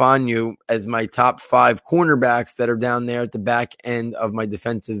Melifonwu as my top 5 cornerbacks that are down there at the back end of my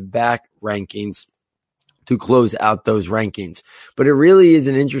defensive back rankings to close out those rankings. But it really is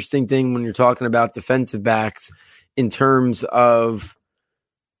an interesting thing when you're talking about defensive backs in terms of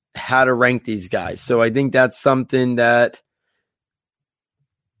how to rank these guys. So I think that's something that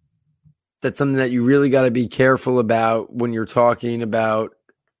you really got to be careful about when you're talking about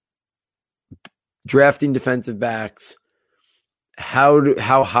drafting defensive backs,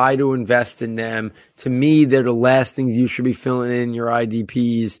 how high to invest in them. To me, they're the last things you should be filling in your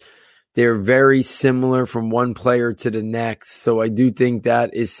IDPs. They're very similar from one player to the next. So I do think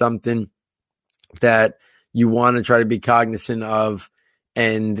that is something that you want to try to be cognizant of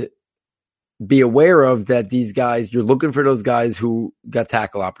and be aware of, that these guys, you're looking for those guys who got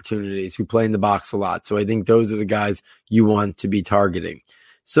tackle opportunities, who play in the box a lot. So I think those are the guys you want to be targeting.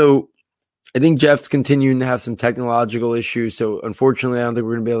 So I think Jeff's continuing to have some technological issues. So unfortunately, I don't think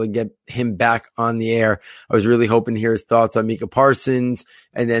we're going to be able to get him back on the air. I was really hoping to hear his thoughts on Micah Parsons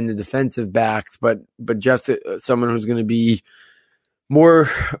and then the defensive backs. But Jeff's someone who's going to be we're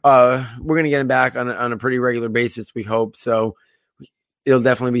going to get him back on a pretty regular basis, we hope. So it'll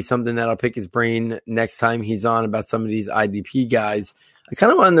definitely be something that I'll pick his brain next time he's on about some of these IDP guys. I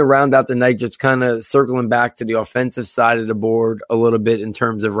kind of wanted to round out the night just kind of circling back to the offensive side of the board a little bit in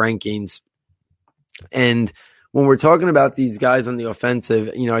terms of rankings. And when we're talking about these guys on the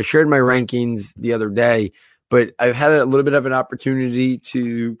offensive, I shared my rankings the other day, but I've had a little bit of an opportunity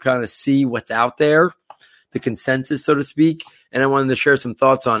to kind of see what's out there, the consensus, so to speak, and I wanted to share some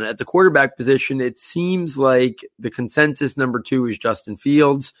thoughts on it. At the quarterback position, it seems like the consensus number 2 is Justin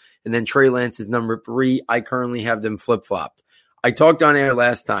Fields, and then Trey Lance is number 3. I currently have them flip-flopped. I talked on air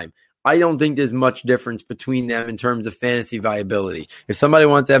last time. I don't think there's much difference between them in terms of fantasy viability. If somebody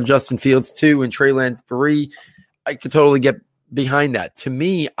wants to have Justin Fields 2 and Trey Lance 3, I could totally get behind that. To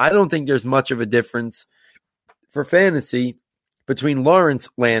me, I don't think there's much of a difference for fantasy between Lawrence,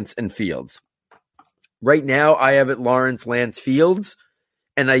 Lance, and Fields. Right now, I have it Lawrence, Lance, Fields,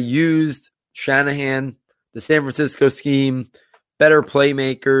 and I used Shanahan, the San Francisco scheme, better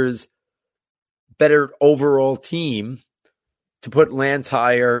playmakers, better overall team to put Lance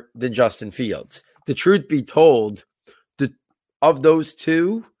higher than Justin Fields. The truth be told, of those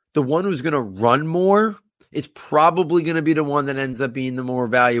two, the one who's going to run more is probably going to be the one that ends up being the more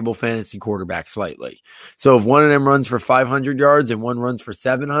valuable fantasy quarterback slightly. So if one of them runs for 500 yards and one runs for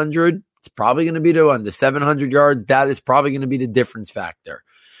 700, it's probably going to be the one. The 700 yards, that is probably going to be the difference factor.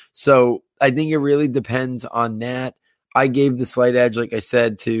 So I think it really depends on that. I gave the slight edge, like I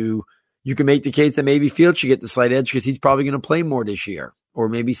said, to you can make the case that maybe Fields should get the slight edge because he's probably going to play more this year or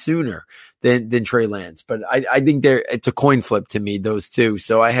maybe sooner than Trey Lance. But I think it's a coin flip to me, those two.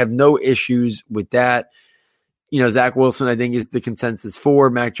 So I have no issues with that. Zach Wilson, I think, is the consensus 4,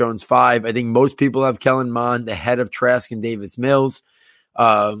 Mac Jones 5. I think most people have Kellen Mond ahead of Trask and Davis Mills.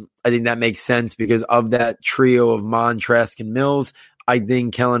 I think that makes sense because of that trio of Mond, Trask, and Mills. I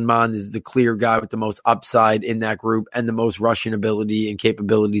think Kellen Mond is the clear guy with the most upside in that group and the most rushing ability and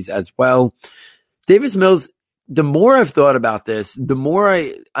capabilities as well. Davis Mills, the more I've thought about this, the more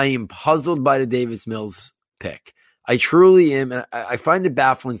I am puzzled by the Davis Mills pick. I truly am. And I find it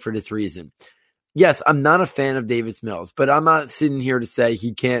baffling for this reason. Yes, I'm not a fan of Davis Mills, but I'm not sitting here to say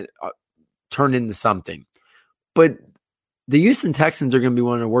he can't turn into something. But the Houston Texans are going to be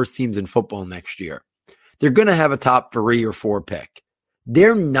one of the worst teams in football next year. They're going to have a top 3 or 4 pick.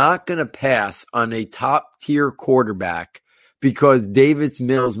 They're not going to pass on a top tier quarterback because Davis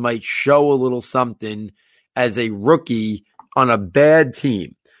Mills might show a little something as a rookie on a bad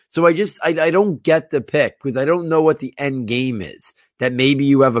team. So I don't get the pick because I don't know what the end game is. That maybe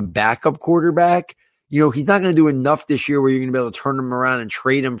you have a backup quarterback. He's not going to do enough this year where you're going to be able to turn him around and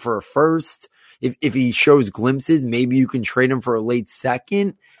trade him for a first. If he shows glimpses, maybe you can trade him for a late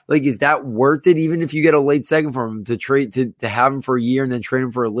second. Like, is that worth it? Even if you get a late second from him to have him for a year and then trade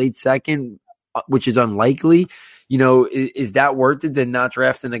him for a late second, which is unlikely, is that worth it than not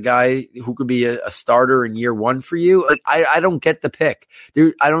drafting a guy who could be a starter in year 1 for you? Like, I don't get the pick.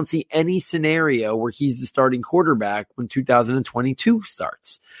 I don't see any scenario where he's the starting quarterback when 2022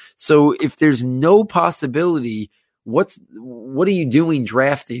 starts. So if there's no possibility, what are you doing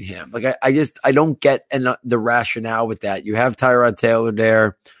drafting him? Like, I don't get the rationale with that. You have Tyrod Taylor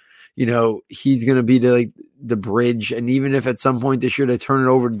there. He's going to be the bridge. And even if at some point they should have turned it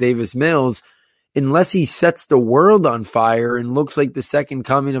over to Davis Mills, unless he sets the world on fire and looks like the second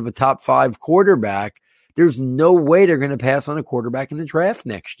coming of a top 5 quarterback, there's no way they're going to pass on a quarterback in the draft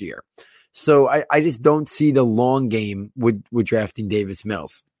next year. So I just don't see the long game with drafting Davis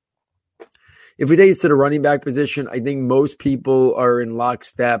Mills. If we take it to the running back position, I think most people are in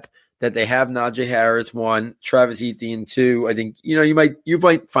lockstep that they have Najee Harris 1, Travis Etienne 2. I think, you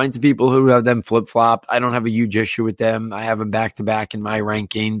might find some people who have them flip-flopped. I don't have a huge issue with them. I have them back-to-back in my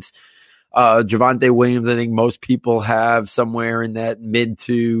rankings. Javonte Williams, I think most people have somewhere in that mid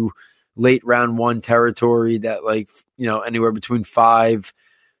to late round 1 territory that anywhere between 5,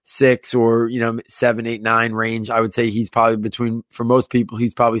 6 or 7, 8, 9 range. I would say he's probably for most people,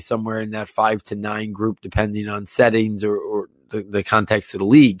 he's probably somewhere in that 5 to 9 group, depending on settings or the context of the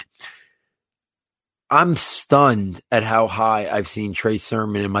league. I'm stunned at how high I've seen Trey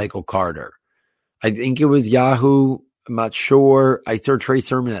Sermon and Michael Carter. I think it was Yahoo. I'm not sure. I saw Trey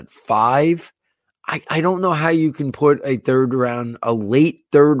Sermon at 5. I don't know how you can put a late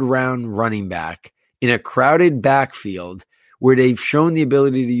third round running back in a crowded backfield where they've shown the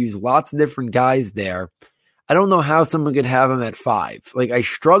ability to use lots of different guys there. I don't know how someone could have him at 5. Like, I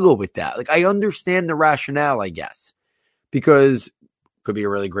struggle with that. Like, I understand the rationale, I guess, because it could be a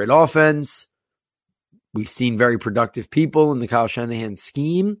really great offense. We've seen very productive people in the Kyle Shanahan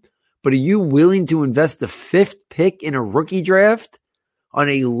scheme, but are you willing to invest the 5th pick in a rookie draft on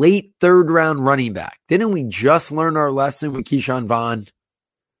a late third-round running back. Didn't we just learn our lesson with Keyshawn Vaughn?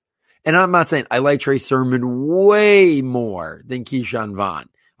 And I'm not saying I like Trey Sermon way more than Keyshawn Vaughn.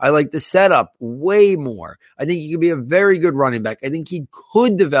 I like the setup way more. I think he could be a very good running back. I think he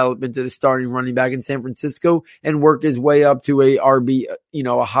could develop into the starting running back in San Francisco and work his way up to a RB,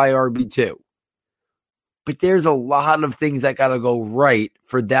 a high RB2. But there's a lot of things that got to go right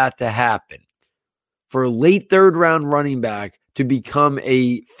for that to happen. For a late third round running back to become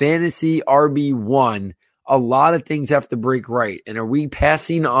a fantasy RB1, a lot of things have to break right. And are we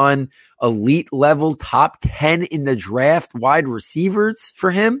passing on elite level top 10 in the draft wide receivers for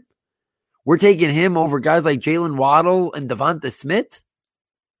him? We're taking him over guys like Jalen Waddle and Devonta Smith?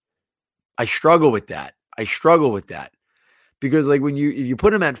 I struggle with that. Because like if you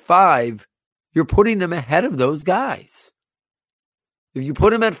put him at 5, you're putting him ahead of those guys. If you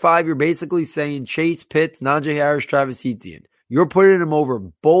put him at 5, you're basically saying Chase, Pitts, Najee Harris, Travis Etienne. You're putting him over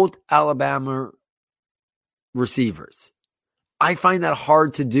both Alabama receivers. I find that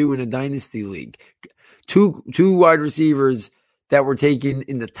hard to do in a dynasty league. Two wide receivers that were taken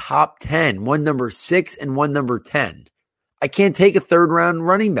in the top 10, one number 6 and one number 10. I can't take a third round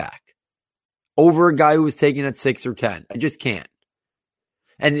running back over a guy who was taken at 6 or 10. I just can't.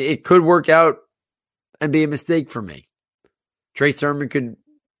 And it could work out and be a mistake for me. Trey Sermon could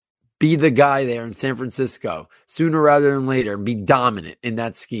be the guy there in San Francisco sooner rather than later and be dominant in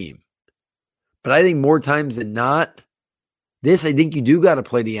that scheme. But I think more times than not, I think you do got to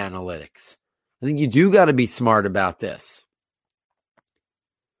play the analytics. I think you do got to be smart about this.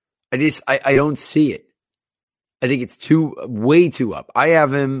 I don't see it. I think it's way too up. I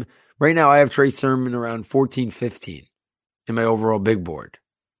have him, right now I have Trey Sermon around 14, 15 in my overall big board.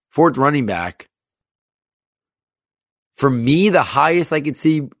 Fourth running back. For me, the highest I could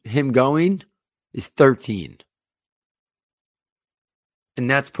see him going is 13. And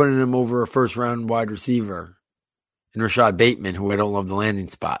that's putting him over a first-round wide receiver in Rashad Bateman, who I don't love the landing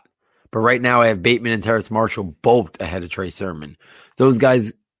spot. But right now I have Bateman and Terrace Marshall both ahead of Trey Sermon. Those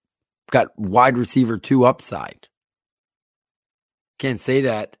guys got wide receiver 2 upside. Can't say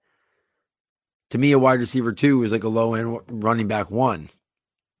that. To me, a wide receiver 2 is like a low-end running back 1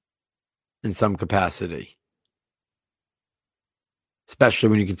 in some capacity. Especially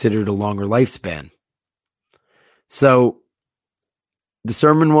when you consider it a longer lifespan. So, the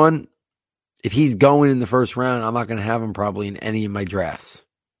Sermon one, if he's going in the first round, I'm not going to have him probably in any of my drafts.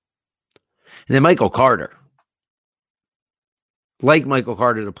 And then Michael Carter. Like Michael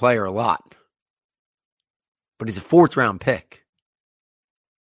Carter, the player, a lot. But he's a 4th round pick.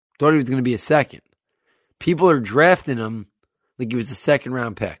 Thought he was going to be a 2nd. People are drafting him like he was a 2nd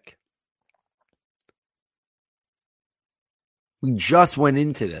round pick. We just went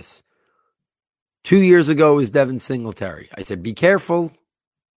into this. 2 years ago was Devin Singletary. I said, be careful.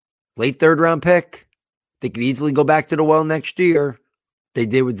 Late 3rd round pick. They could easily go back to the well next year. They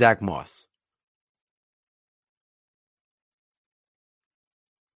did with Zach Moss.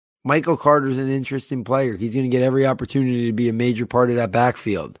 Michael Carter's an interesting player. He's going to get every opportunity to be a major part of that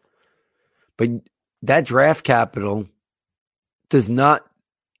backfield. But that draft capital does not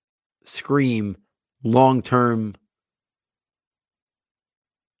scream long-term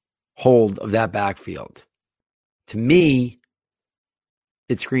hold of that backfield. To me,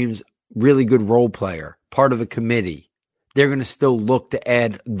 it screams really good role player, part of a committee. They're going to still look to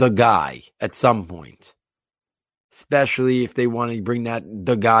add the guy at some point, especially if they want to bring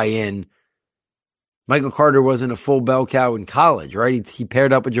the guy in. Michael Carter wasn't a full bell cow in college, right? He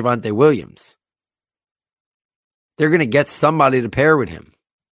paired up with Javonte Williams. They're going to get somebody to pair with him.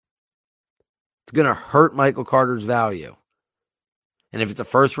 It's going to hurt Michael Carter's value. And if it's a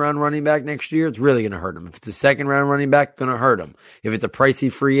first-round running back next year, it's really going to hurt him. If it's a second-round running back, going to hurt him. If it's a pricey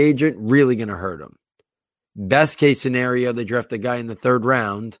free agent, really going to hurt him. Best case scenario, they draft a guy in the 3rd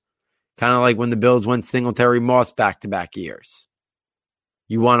round, kind of like when the Bills went Singletary Moss back-to-back years.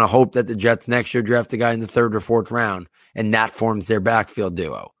 You want to hope that the Jets next year draft a guy in the 3rd or 4th round, and that forms their backfield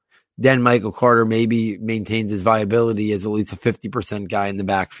duo. Then Michael Carter maybe maintains his viability as at least a 50% guy in the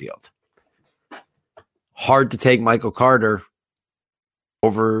backfield. Hard to take Michael Carter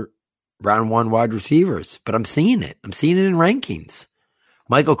over round 1 wide receivers, but I'm seeing it. I'm seeing it in rankings.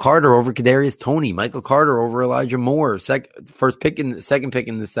 Michael Carter over Kadarius Toney. Michael Carter over Elijah Moore. Second pick in the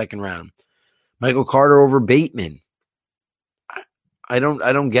 2nd round. Michael Carter over Bateman. I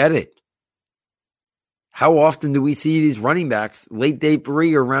don't get it. How often do we see these running backs late day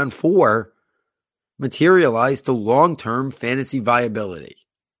 3 or round 4 materialize to long-term fantasy viability?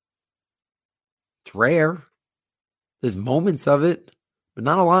 It's rare. There's moments of it, but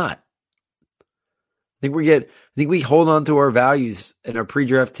not a lot. I think we hold on to our values and our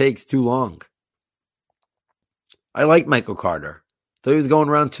pre-draft takes too long. I like Michael Carter. Thought he was going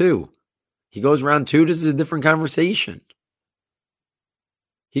round 2. He goes round 2. This is a different conversation.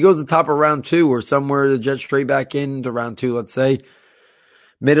 He goes the top of round 2 or somewhere to jet straight back into round 2, let's say.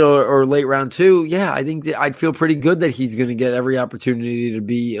 Middle or late round 2. Yeah, I think I'd feel pretty good that he's going to get every opportunity to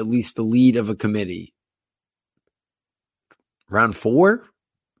be at least the lead of a committee. Round 4?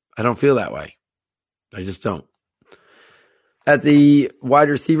 I don't feel that way. I just don't. At the wide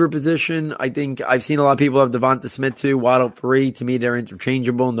receiver position, I think I've seen a lot of people have Devonta Smith too, Waddle 3. To me, they're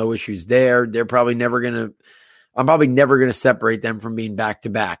interchangeable. No issues there. I'm probably never going to separate them from being back to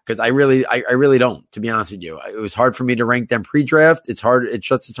back because I really don't, to be honest with you. It was hard for me to rank them pre-draft. It's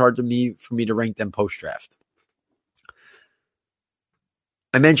just as hard for me to rank them post-draft.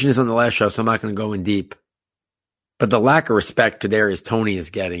 I mentioned this on the last show, so I'm not going to go in deep. But the lack of respect Kadarius Toney is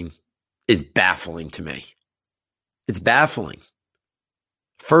getting is baffling to me. It's baffling.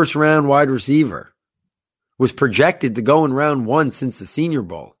 First round wide receiver was projected to go in round 1 since the Senior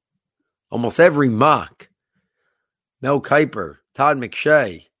Bowl. Almost every mock. Mel Kiper, Todd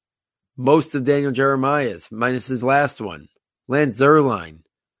McShay, most of Daniel Jeremiah's, minus his last one, Lance Zierlein.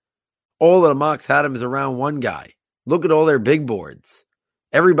 All of the mocks had him as a round 1 guy. Look at all their big boards.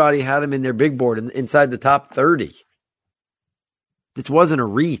 Everybody had him in their big board inside the top 30. This wasn't a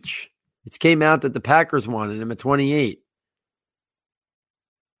reach. It came out that the Packers wanted him at 28.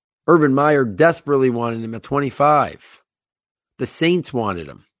 Urban Meyer desperately wanted him at 25. The Saints wanted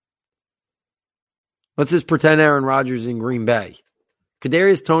him. Let's just pretend Aaron Rodgers in Green Bay.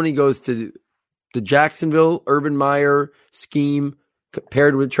 Kadarius Toney goes to the Jacksonville Urban Meyer scheme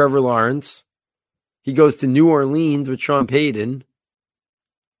paired with Trevor Lawrence. He goes to New Orleans with Sean Payton.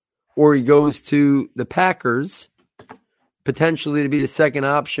 Or he goes to the Packers, potentially to be the second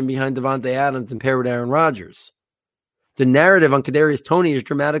option behind Devontae Adams and pair with Aaron Rodgers. The narrative on Kadarius Toney is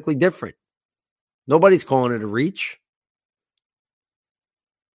dramatically different. Nobody's calling it a reach.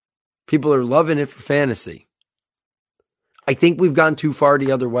 People are loving it for fantasy. I think we've gone too far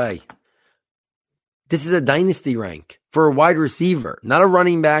the other way. This is a dynasty rank for a wide receiver, not a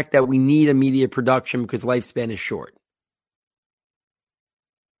running back that we need immediate production because lifespan is short.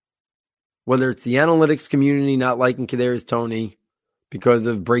 Whether it's the analytics community not liking Kadarius Toney because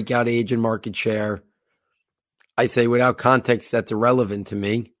of breakout age and market share, I say without context, that's irrelevant to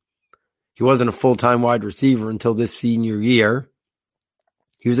me. He wasn't a full-time wide receiver until this senior year.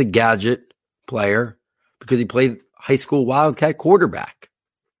 He was a gadget player because he played high school Wildcat quarterback.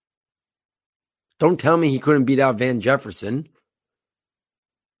 Don't tell me he couldn't beat out Van Jefferson.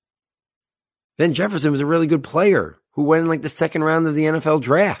 Van Jefferson was a really good player who went in like the second round of the NFL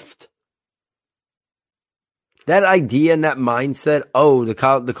draft. That idea and that mindset,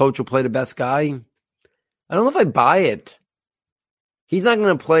 the coach will play the best guy. I don't know if I buy it. He's not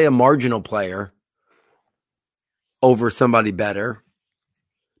going to play a marginal player over somebody better.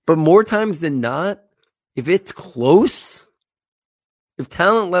 But more times than not, if it's close, if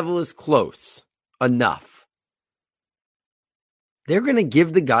talent level is close enough, they're going to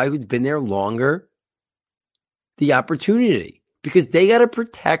give the guy who's been there longer the opportunity because they got to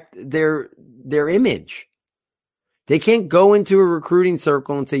protect their image. They can't go into a recruiting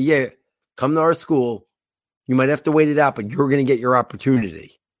circle and say, yeah, come to our school. You might have to wait it out, but you're going to get your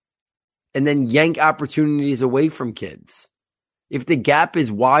opportunity. And then yank opportunities away from kids. If the gap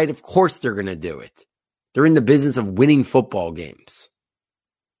is wide, of course they're going to do it. They're in the business of winning football games.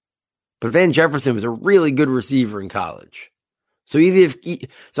 But Van Jefferson was a really good receiver in college. So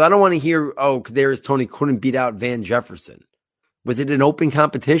I don't want to hear, Kadarius Toney couldn't beat out Van Jefferson. Was it an open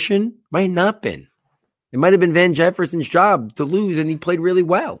competition? Might have not been. It might have been Van Jefferson's job to lose, and he played really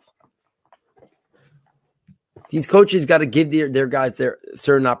well. These coaches got to give their guys their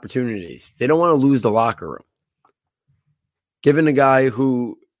certain opportunities. They don't want to lose the locker room. Given a guy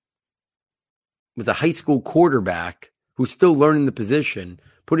who was a high school quarterback who's still learning the position,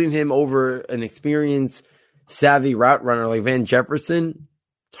 putting him over an experienced, savvy route runner like Van Jefferson,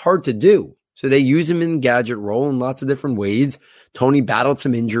 it's hard to do. So they use him in gadget role in lots of different ways. Toney battled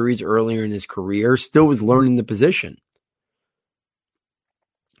some injuries earlier in his career, still was learning the position.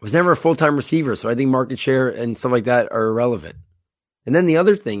 Was never a full-time receiver, so I think market share and stuff like that are irrelevant. And then the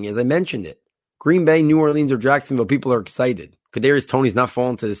other thing is, I mentioned it, Green Bay, New Orleans, or Jacksonville, people are excited. Kadarius Toney's not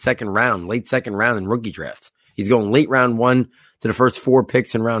falling to the late second round in rookie drafts. He's going late round 1 to the first 4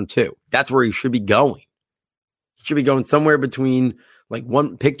 picks in round 2. That's where he should be going. He should be going somewhere between like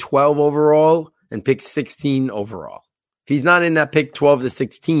pick 12 overall and pick 16 overall. If he's not in that pick 12 to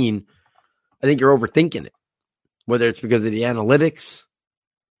 16, I think you're overthinking it. Whether it's because of the analytics,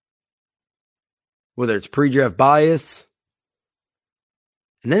 whether it's pre-draft bias.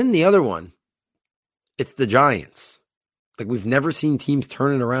 And then the other one, it's the Giants. Like, we've never seen teams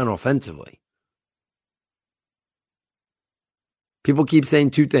turn it around offensively. People keep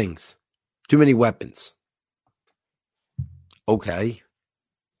saying two things. Too many weapons. Okay.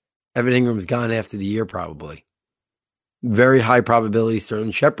 Evan Ingram's gone after the year, probably. Very high probability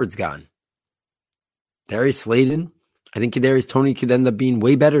Sterling Shepard's gone. Darius Slayton. I think Kadarius Toney could end up being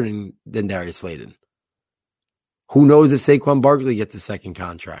way better than Darius Slayton. Who knows if Saquon Barkley gets a second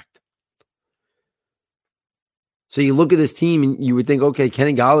contract? So you look at this team and you would think, okay,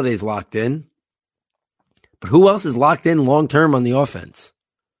 Kenny Galladay's locked in. But who else is locked in long-term on the offense?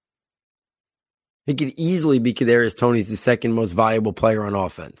 It could easily be Kadarius Toney's the second most valuable player on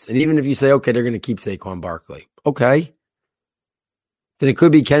offense. And even if you say, okay, they're going to keep Saquon Barkley. Okay. Then it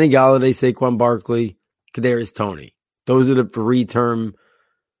could be Kenny Galladay, Saquon Barkley, Kadarius Toney. Those are the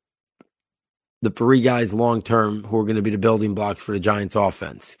three guys long-term who are going to be the building blocks for the Giants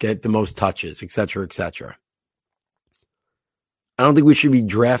offense. Get the most touches, et cetera, et cetera. I don't think we should be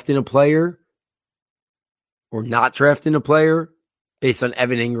drafting a player or not drafting a player based on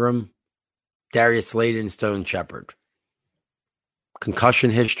Evan Ingram, Darius Slayton, and Sterling Shepard. Concussion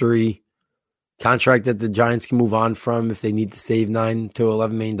history, contract that the Giants can move on from if they need to save $9 to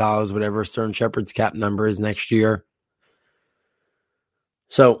 $11 million, whatever Sterling Shepard's cap number is next year.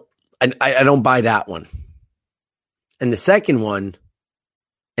 So I don't buy that one. And the second one,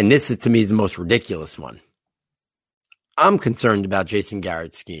 and this is, to me, is the most ridiculous one. I'm concerned about Jason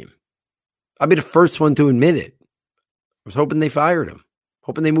Garrett's scheme. I'll be the first one to admit it. I was hoping they fired him,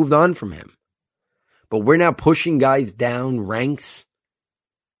 hoping they moved on from him. But we're now pushing guys down ranks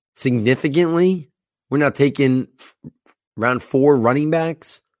significantly. We're now taking round 4 running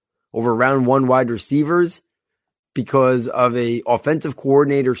backs over round 1 wide receivers because of a offensive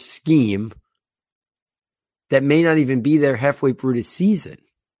coordinator scheme that may not even be there halfway through the season.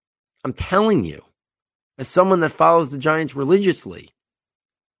 I'm telling you, as someone that follows the Giants religiously,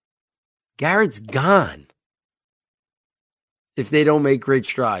 Garrett's gone if they don't make great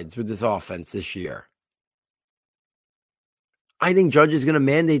strides with this offense this year. I think Judge is going to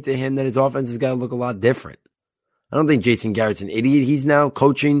mandate to him that his offense has got to look a lot different. I don't think Jason Garrett's an idiot. He's now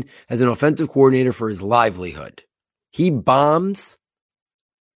coaching as an offensive coordinator for his livelihood. He bombs.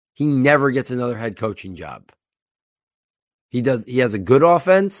 He never gets another head coaching job. He has a good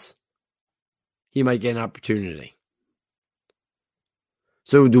offense. He might get an opportunity.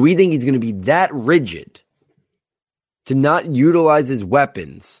 So do we think he's going to be that rigid to not utilize his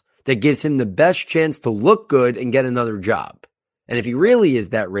weapons that gives him the best chance to look good and get another job? And if he really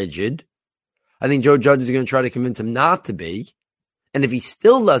is that rigid, I think Joe Judge is going to try to convince him not to be. And if he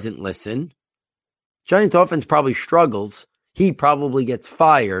still doesn't listen, Giants offense probably struggles. He probably gets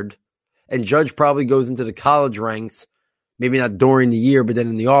fired. And Judge probably goes into the college ranks, maybe not during the year, but then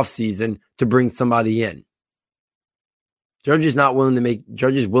in the offseason to bring somebody in. Judge is willing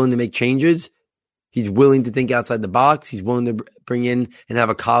to make changes. He's willing to think outside the box. He's willing to bring in and have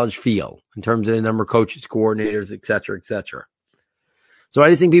a college feel in terms of the number of coaches, coordinators, et cetera, et cetera. So I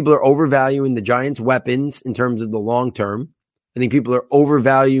just think people are overvaluing the Giants' weapons in terms of the long term. I think people are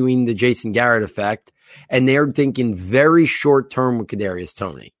overvaluing the Jason Garrett effect, and they're thinking very short term with Kadarius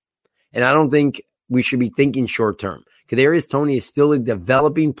Toney. And I don't think we should be thinking short term. Kadarius Toney is still a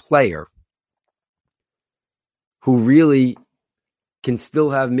developing player who really can still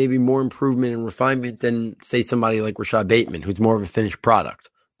have maybe more improvement and refinement than, say, somebody like Rashad Bateman, who's more of a finished product.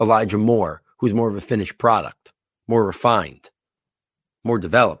 Elijah Moore, who's more of a finished product, more refined, more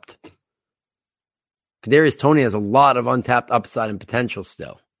developed. Kadarius Toney has a lot of untapped upside and potential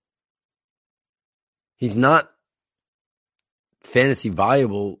still. He's not fantasy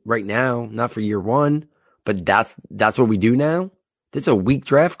viable right now, not for year one, but that's what we do now. This is a weak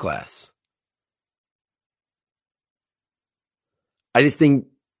draft class. I just think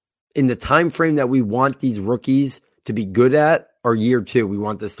in the time frame that we want these rookies to be good at, or year 2, we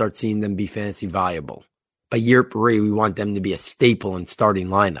want to start seeing them be fantasy viable. By year 3, we want them to be a staple in starting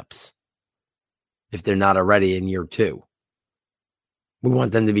lineups if they're not already in year 2. We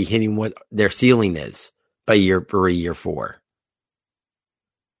want them to be hitting what their ceiling is by year 3, year 4.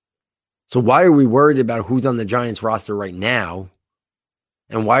 So why are we worried about who's on the Giants roster right now?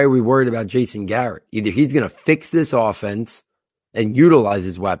 And why are we worried about Jason Garrett? Either he's going to fix this offense and utilize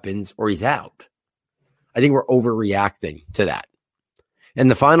his weapons, or he's out. I think we're overreacting to that. And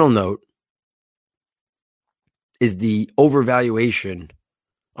the final note is the overvaluation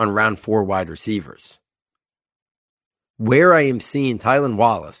on round 4 wide receivers. Where I am seeing Tylan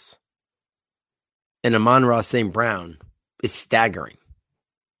Wallace and Amon-Ra St. Brown is staggering.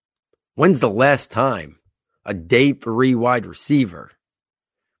 When's the last time a day 3 wide receiver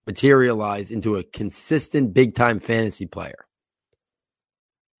materialized into a consistent big-time fantasy player?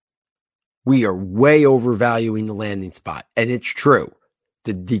 We are way overvaluing the landing spot. And it's true.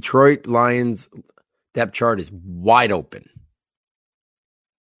 The Detroit Lions depth chart is wide open.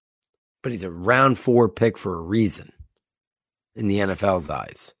 But he's a round 4 pick for a reason in the NFL's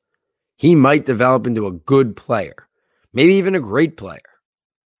eyes. He might develop into a good player, maybe even a great player.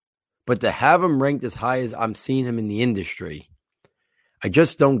 But to have him ranked as high as I'm seeing him in the industry, I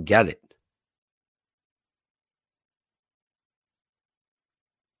just don't get it.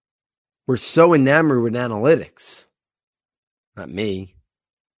 We're so enamored with analytics. Not me.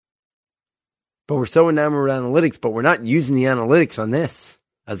 But we're so enamored with analytics, but we're not using the analytics on this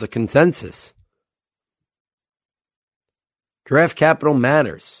as a consensus. Draft capital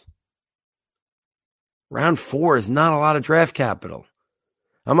matters. Round 4 is not a lot of draft capital.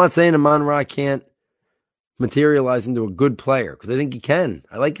 I'm not saying Amon-Ra can't materialize into a good player, because I think he can.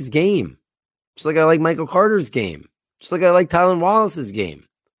 I like his game. Just like I like Michael Carter's game. Just like I like Tylan Wallace's game.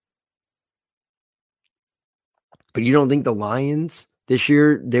 But you don't think the Lions this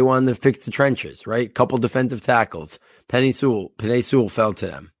year, they wanted to fix the trenches, right? Couple defensive tackles. Penei Sewell fell to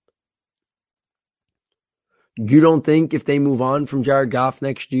them. You don't think if they move on from Jared Goff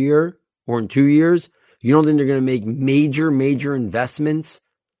next year or in 2 years, you don't think they're going to make major investments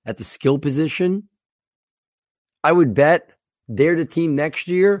at the skill position? I would bet they're the team next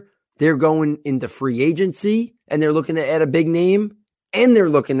year. They're going into free agency and they're looking to add a big name, and they're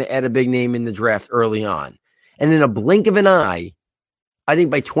looking to add a big name in the draft early on. And in a blink of an eye, I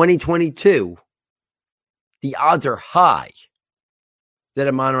think by 2022, the odds are high that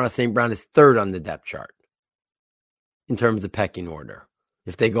Amon-Ra St. Brown is 3rd on the depth chart in terms of pecking order.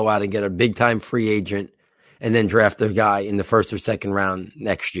 If they go out and get a big-time free agent and then draft a guy in the 1st or 2nd round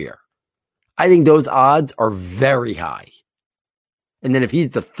next year. I think those odds are very high. And then if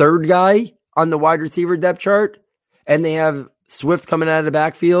he's the 3rd guy on the wide receiver depth chart, and they have Swift coming out of the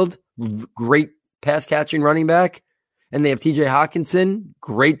backfield, great pass-catching running back, and they have TJ Hawkinson,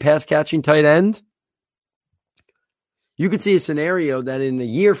 great pass-catching tight end, you could see a scenario that in a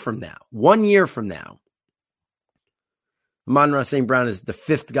year from now, 1 year from now, Amon-Ra St. Brown is the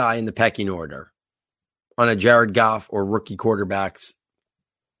 5th guy in the pecking order on a Jared Goff or rookie quarterback's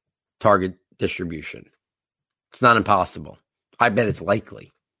target distribution. It's not impossible. I bet it's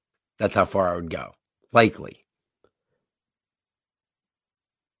likely. That's how far I would go. Likely.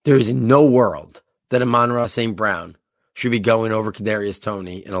 There is no world that Amon-Ra St. Brown should be going over Kadarius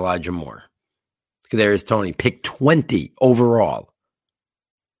Toney and Elijah Moore. Kadarius Toney, pick 20 overall.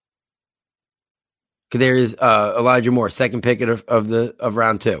 Kadarius Elijah Moore, 2nd pick of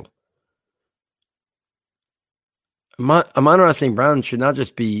round 2. Amon-Ra St. Brown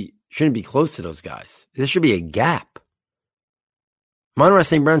shouldn't be close to those guys. There should be a gap. Amon-Ra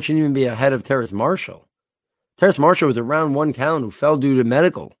St. Brown shouldn't even be ahead of Terrace Marshall. Terrace Marshall was a round 1 talent who fell due to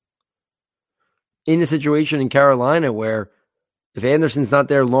medical. In a situation in Carolina where if Anderson's not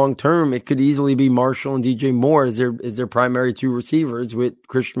there long term, it could easily be Marshall and DJ Moore as their primary 2 receivers, with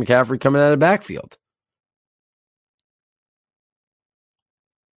Christian McCaffrey coming out of the backfield.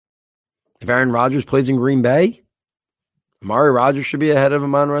 If Aaron Rodgers plays in Green Bay, Amari Rodgers should be ahead of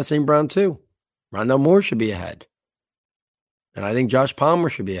Amon-Ra St. Brown too. Rondell Moore should be ahead. And I think Josh Palmer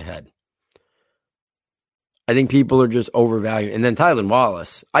should be ahead. I think people are just overvaluing. And then Tylan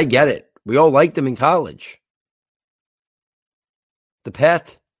Wallace, I get it. We all liked him in college. The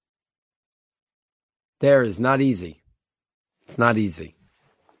path there is not easy. It's not easy.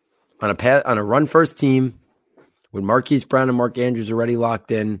 On a run-first team with Marquise Brown and Mark Andrews already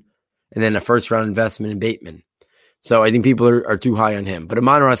locked in, and then a first-round investment in Bateman. So I think people are too high on him. But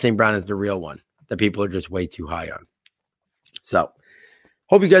Amon-Ra St. Brown is the real one that people are just way too high on. So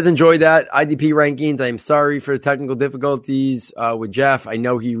hope you guys enjoyed that. IDP rankings. I am sorry for the technical difficulties with Jeff. I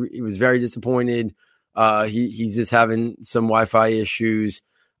know he was very disappointed. He's just having some Wi-Fi issues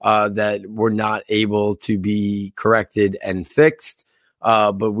that were not able to be corrected and fixed.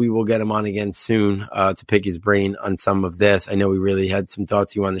 But we will get him on again soon to pick his brain on some of this. I know he really had some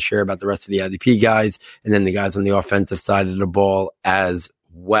thoughts he wanted to share about the rest of the IDP guys and then the guys on the offensive side of the ball as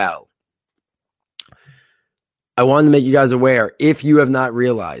well. I wanted to make you guys aware, if you have not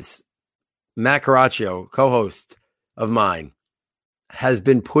realized, Matt Caraccio, co-host of mine, has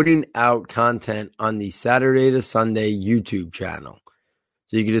been putting out content on the Saturday to Sunday YouTube channel.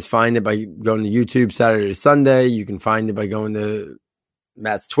 So you can just find it by going to YouTube Saturday to Sunday. You can find it by going to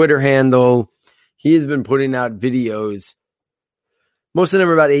Matt's Twitter handle. He has been putting out videos. Most of them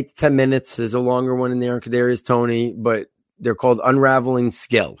are about 8 to 10 minutes. There's a longer one in there on Kadarius Toney, but they're called Unraveling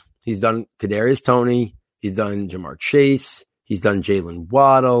Skill. He's done Kadarius Toney. He's done Jamar Chase. He's done Jalen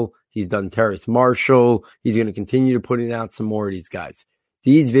Waddle. He's done Terrace Marshall. He's going to continue to putting out some more of these guys.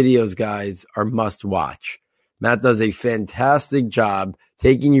 These videos, guys, are must watch. Matt does a fantastic job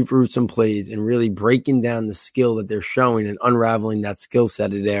taking you through some plays and really breaking down the skill that they're showing and unraveling that skill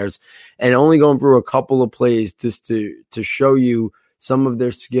set of theirs, and only going through a couple of plays just to show you some of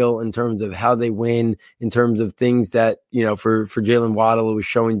their skill in terms of how they win, in terms of things that, for Jalen Waddle, it was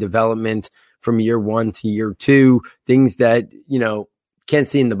showing development from year 1 to year 2, things that, can't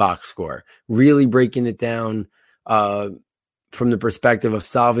see in the box score, really breaking it down from the perspective of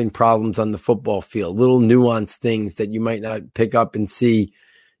solving problems on the football field, little nuanced things that you might not pick up and see.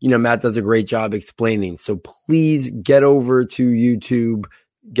 Matt does a great job explaining. So please get over to YouTube,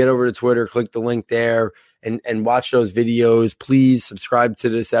 get over to Twitter, click the link there and watch those videos. Please subscribe to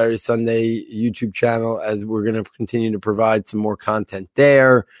the Saturday Sunday YouTube channel, as we're going to continue to provide some more content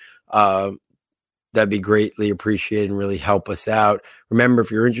there. That'd be greatly appreciated and really help us out. Remember,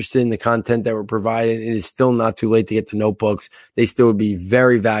 if you're interested in the content that we're providing, it is still not too late to get the notebooks. They still would be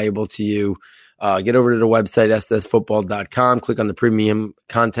very valuable to you. Get over to the website, ssfootball.com, click on the premium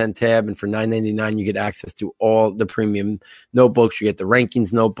content tab, and for $9.99, you get access to all the premium notebooks. You get the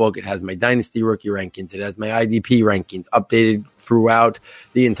rankings notebook. It has my Dynasty rookie rankings. It has my IDP rankings updated throughout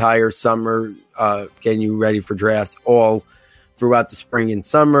the entire summer, getting you ready for drafts all throughout the spring and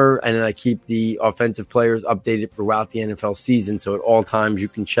summer. And then I keep the offensive players updated throughout the NFL season. So at all times you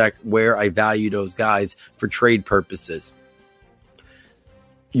can check where I value those guys for trade purposes.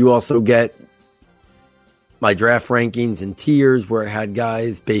 You also get my draft rankings and tiers, where I had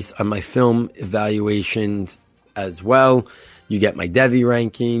guys based on my film evaluations as well. You get my Devy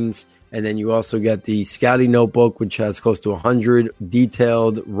rankings. And then you also get the scouting notebook, which has close to 100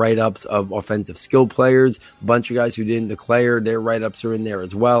 detailed write-ups of offensive skill players. A bunch of guys who didn't declare, their write-ups are in there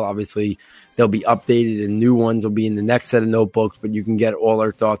as well. Obviously, they'll be updated and new ones will be in the next set of notebooks, but you can get all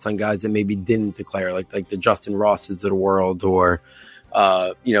our thoughts on guys that maybe didn't declare, like the Justin Rosses of the world, or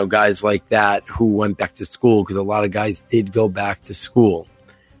guys like that who went back to school, because a lot of guys did go back to school.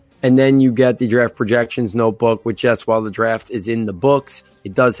 And then you get the draft projections notebook, which, yes, while the draft is in the books,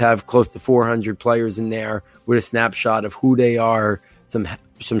 it does have close to 400 players in there with a snapshot of who they are, some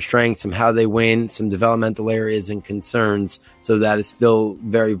strengths, some how they win, some developmental areas and concerns, so that it's still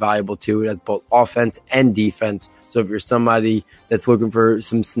very viable too. It has both offense and defense. So if you're somebody that's looking for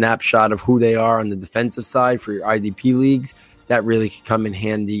some snapshot of who they are on the defensive side for your IDP leagues, that really could come in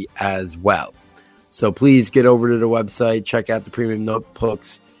handy as well. So please get over to the website, check out the premium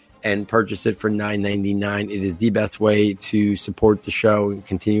notebooks, and purchase it for $9.99. It is the best way to support the show and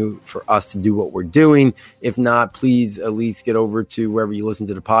continue for us to do what we're doing. If not, please at least get over to wherever you listen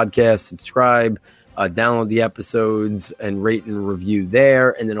to the podcast, subscribe, download the episodes, and rate and review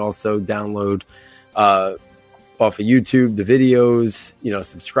there. And then also download off of YouTube the videos,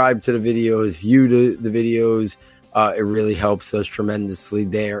 subscribe to the videos, view the videos. It really helps us tremendously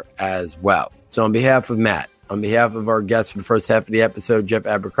there as well. So on behalf of Matt, on behalf of our guest for the first half of the episode, Jeff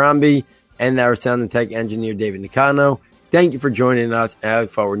Abercrombie, and our sound and tech engineer, David Nicano, thank you for joining us. And I look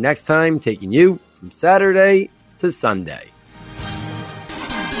forward next time taking you from Saturday to Sunday.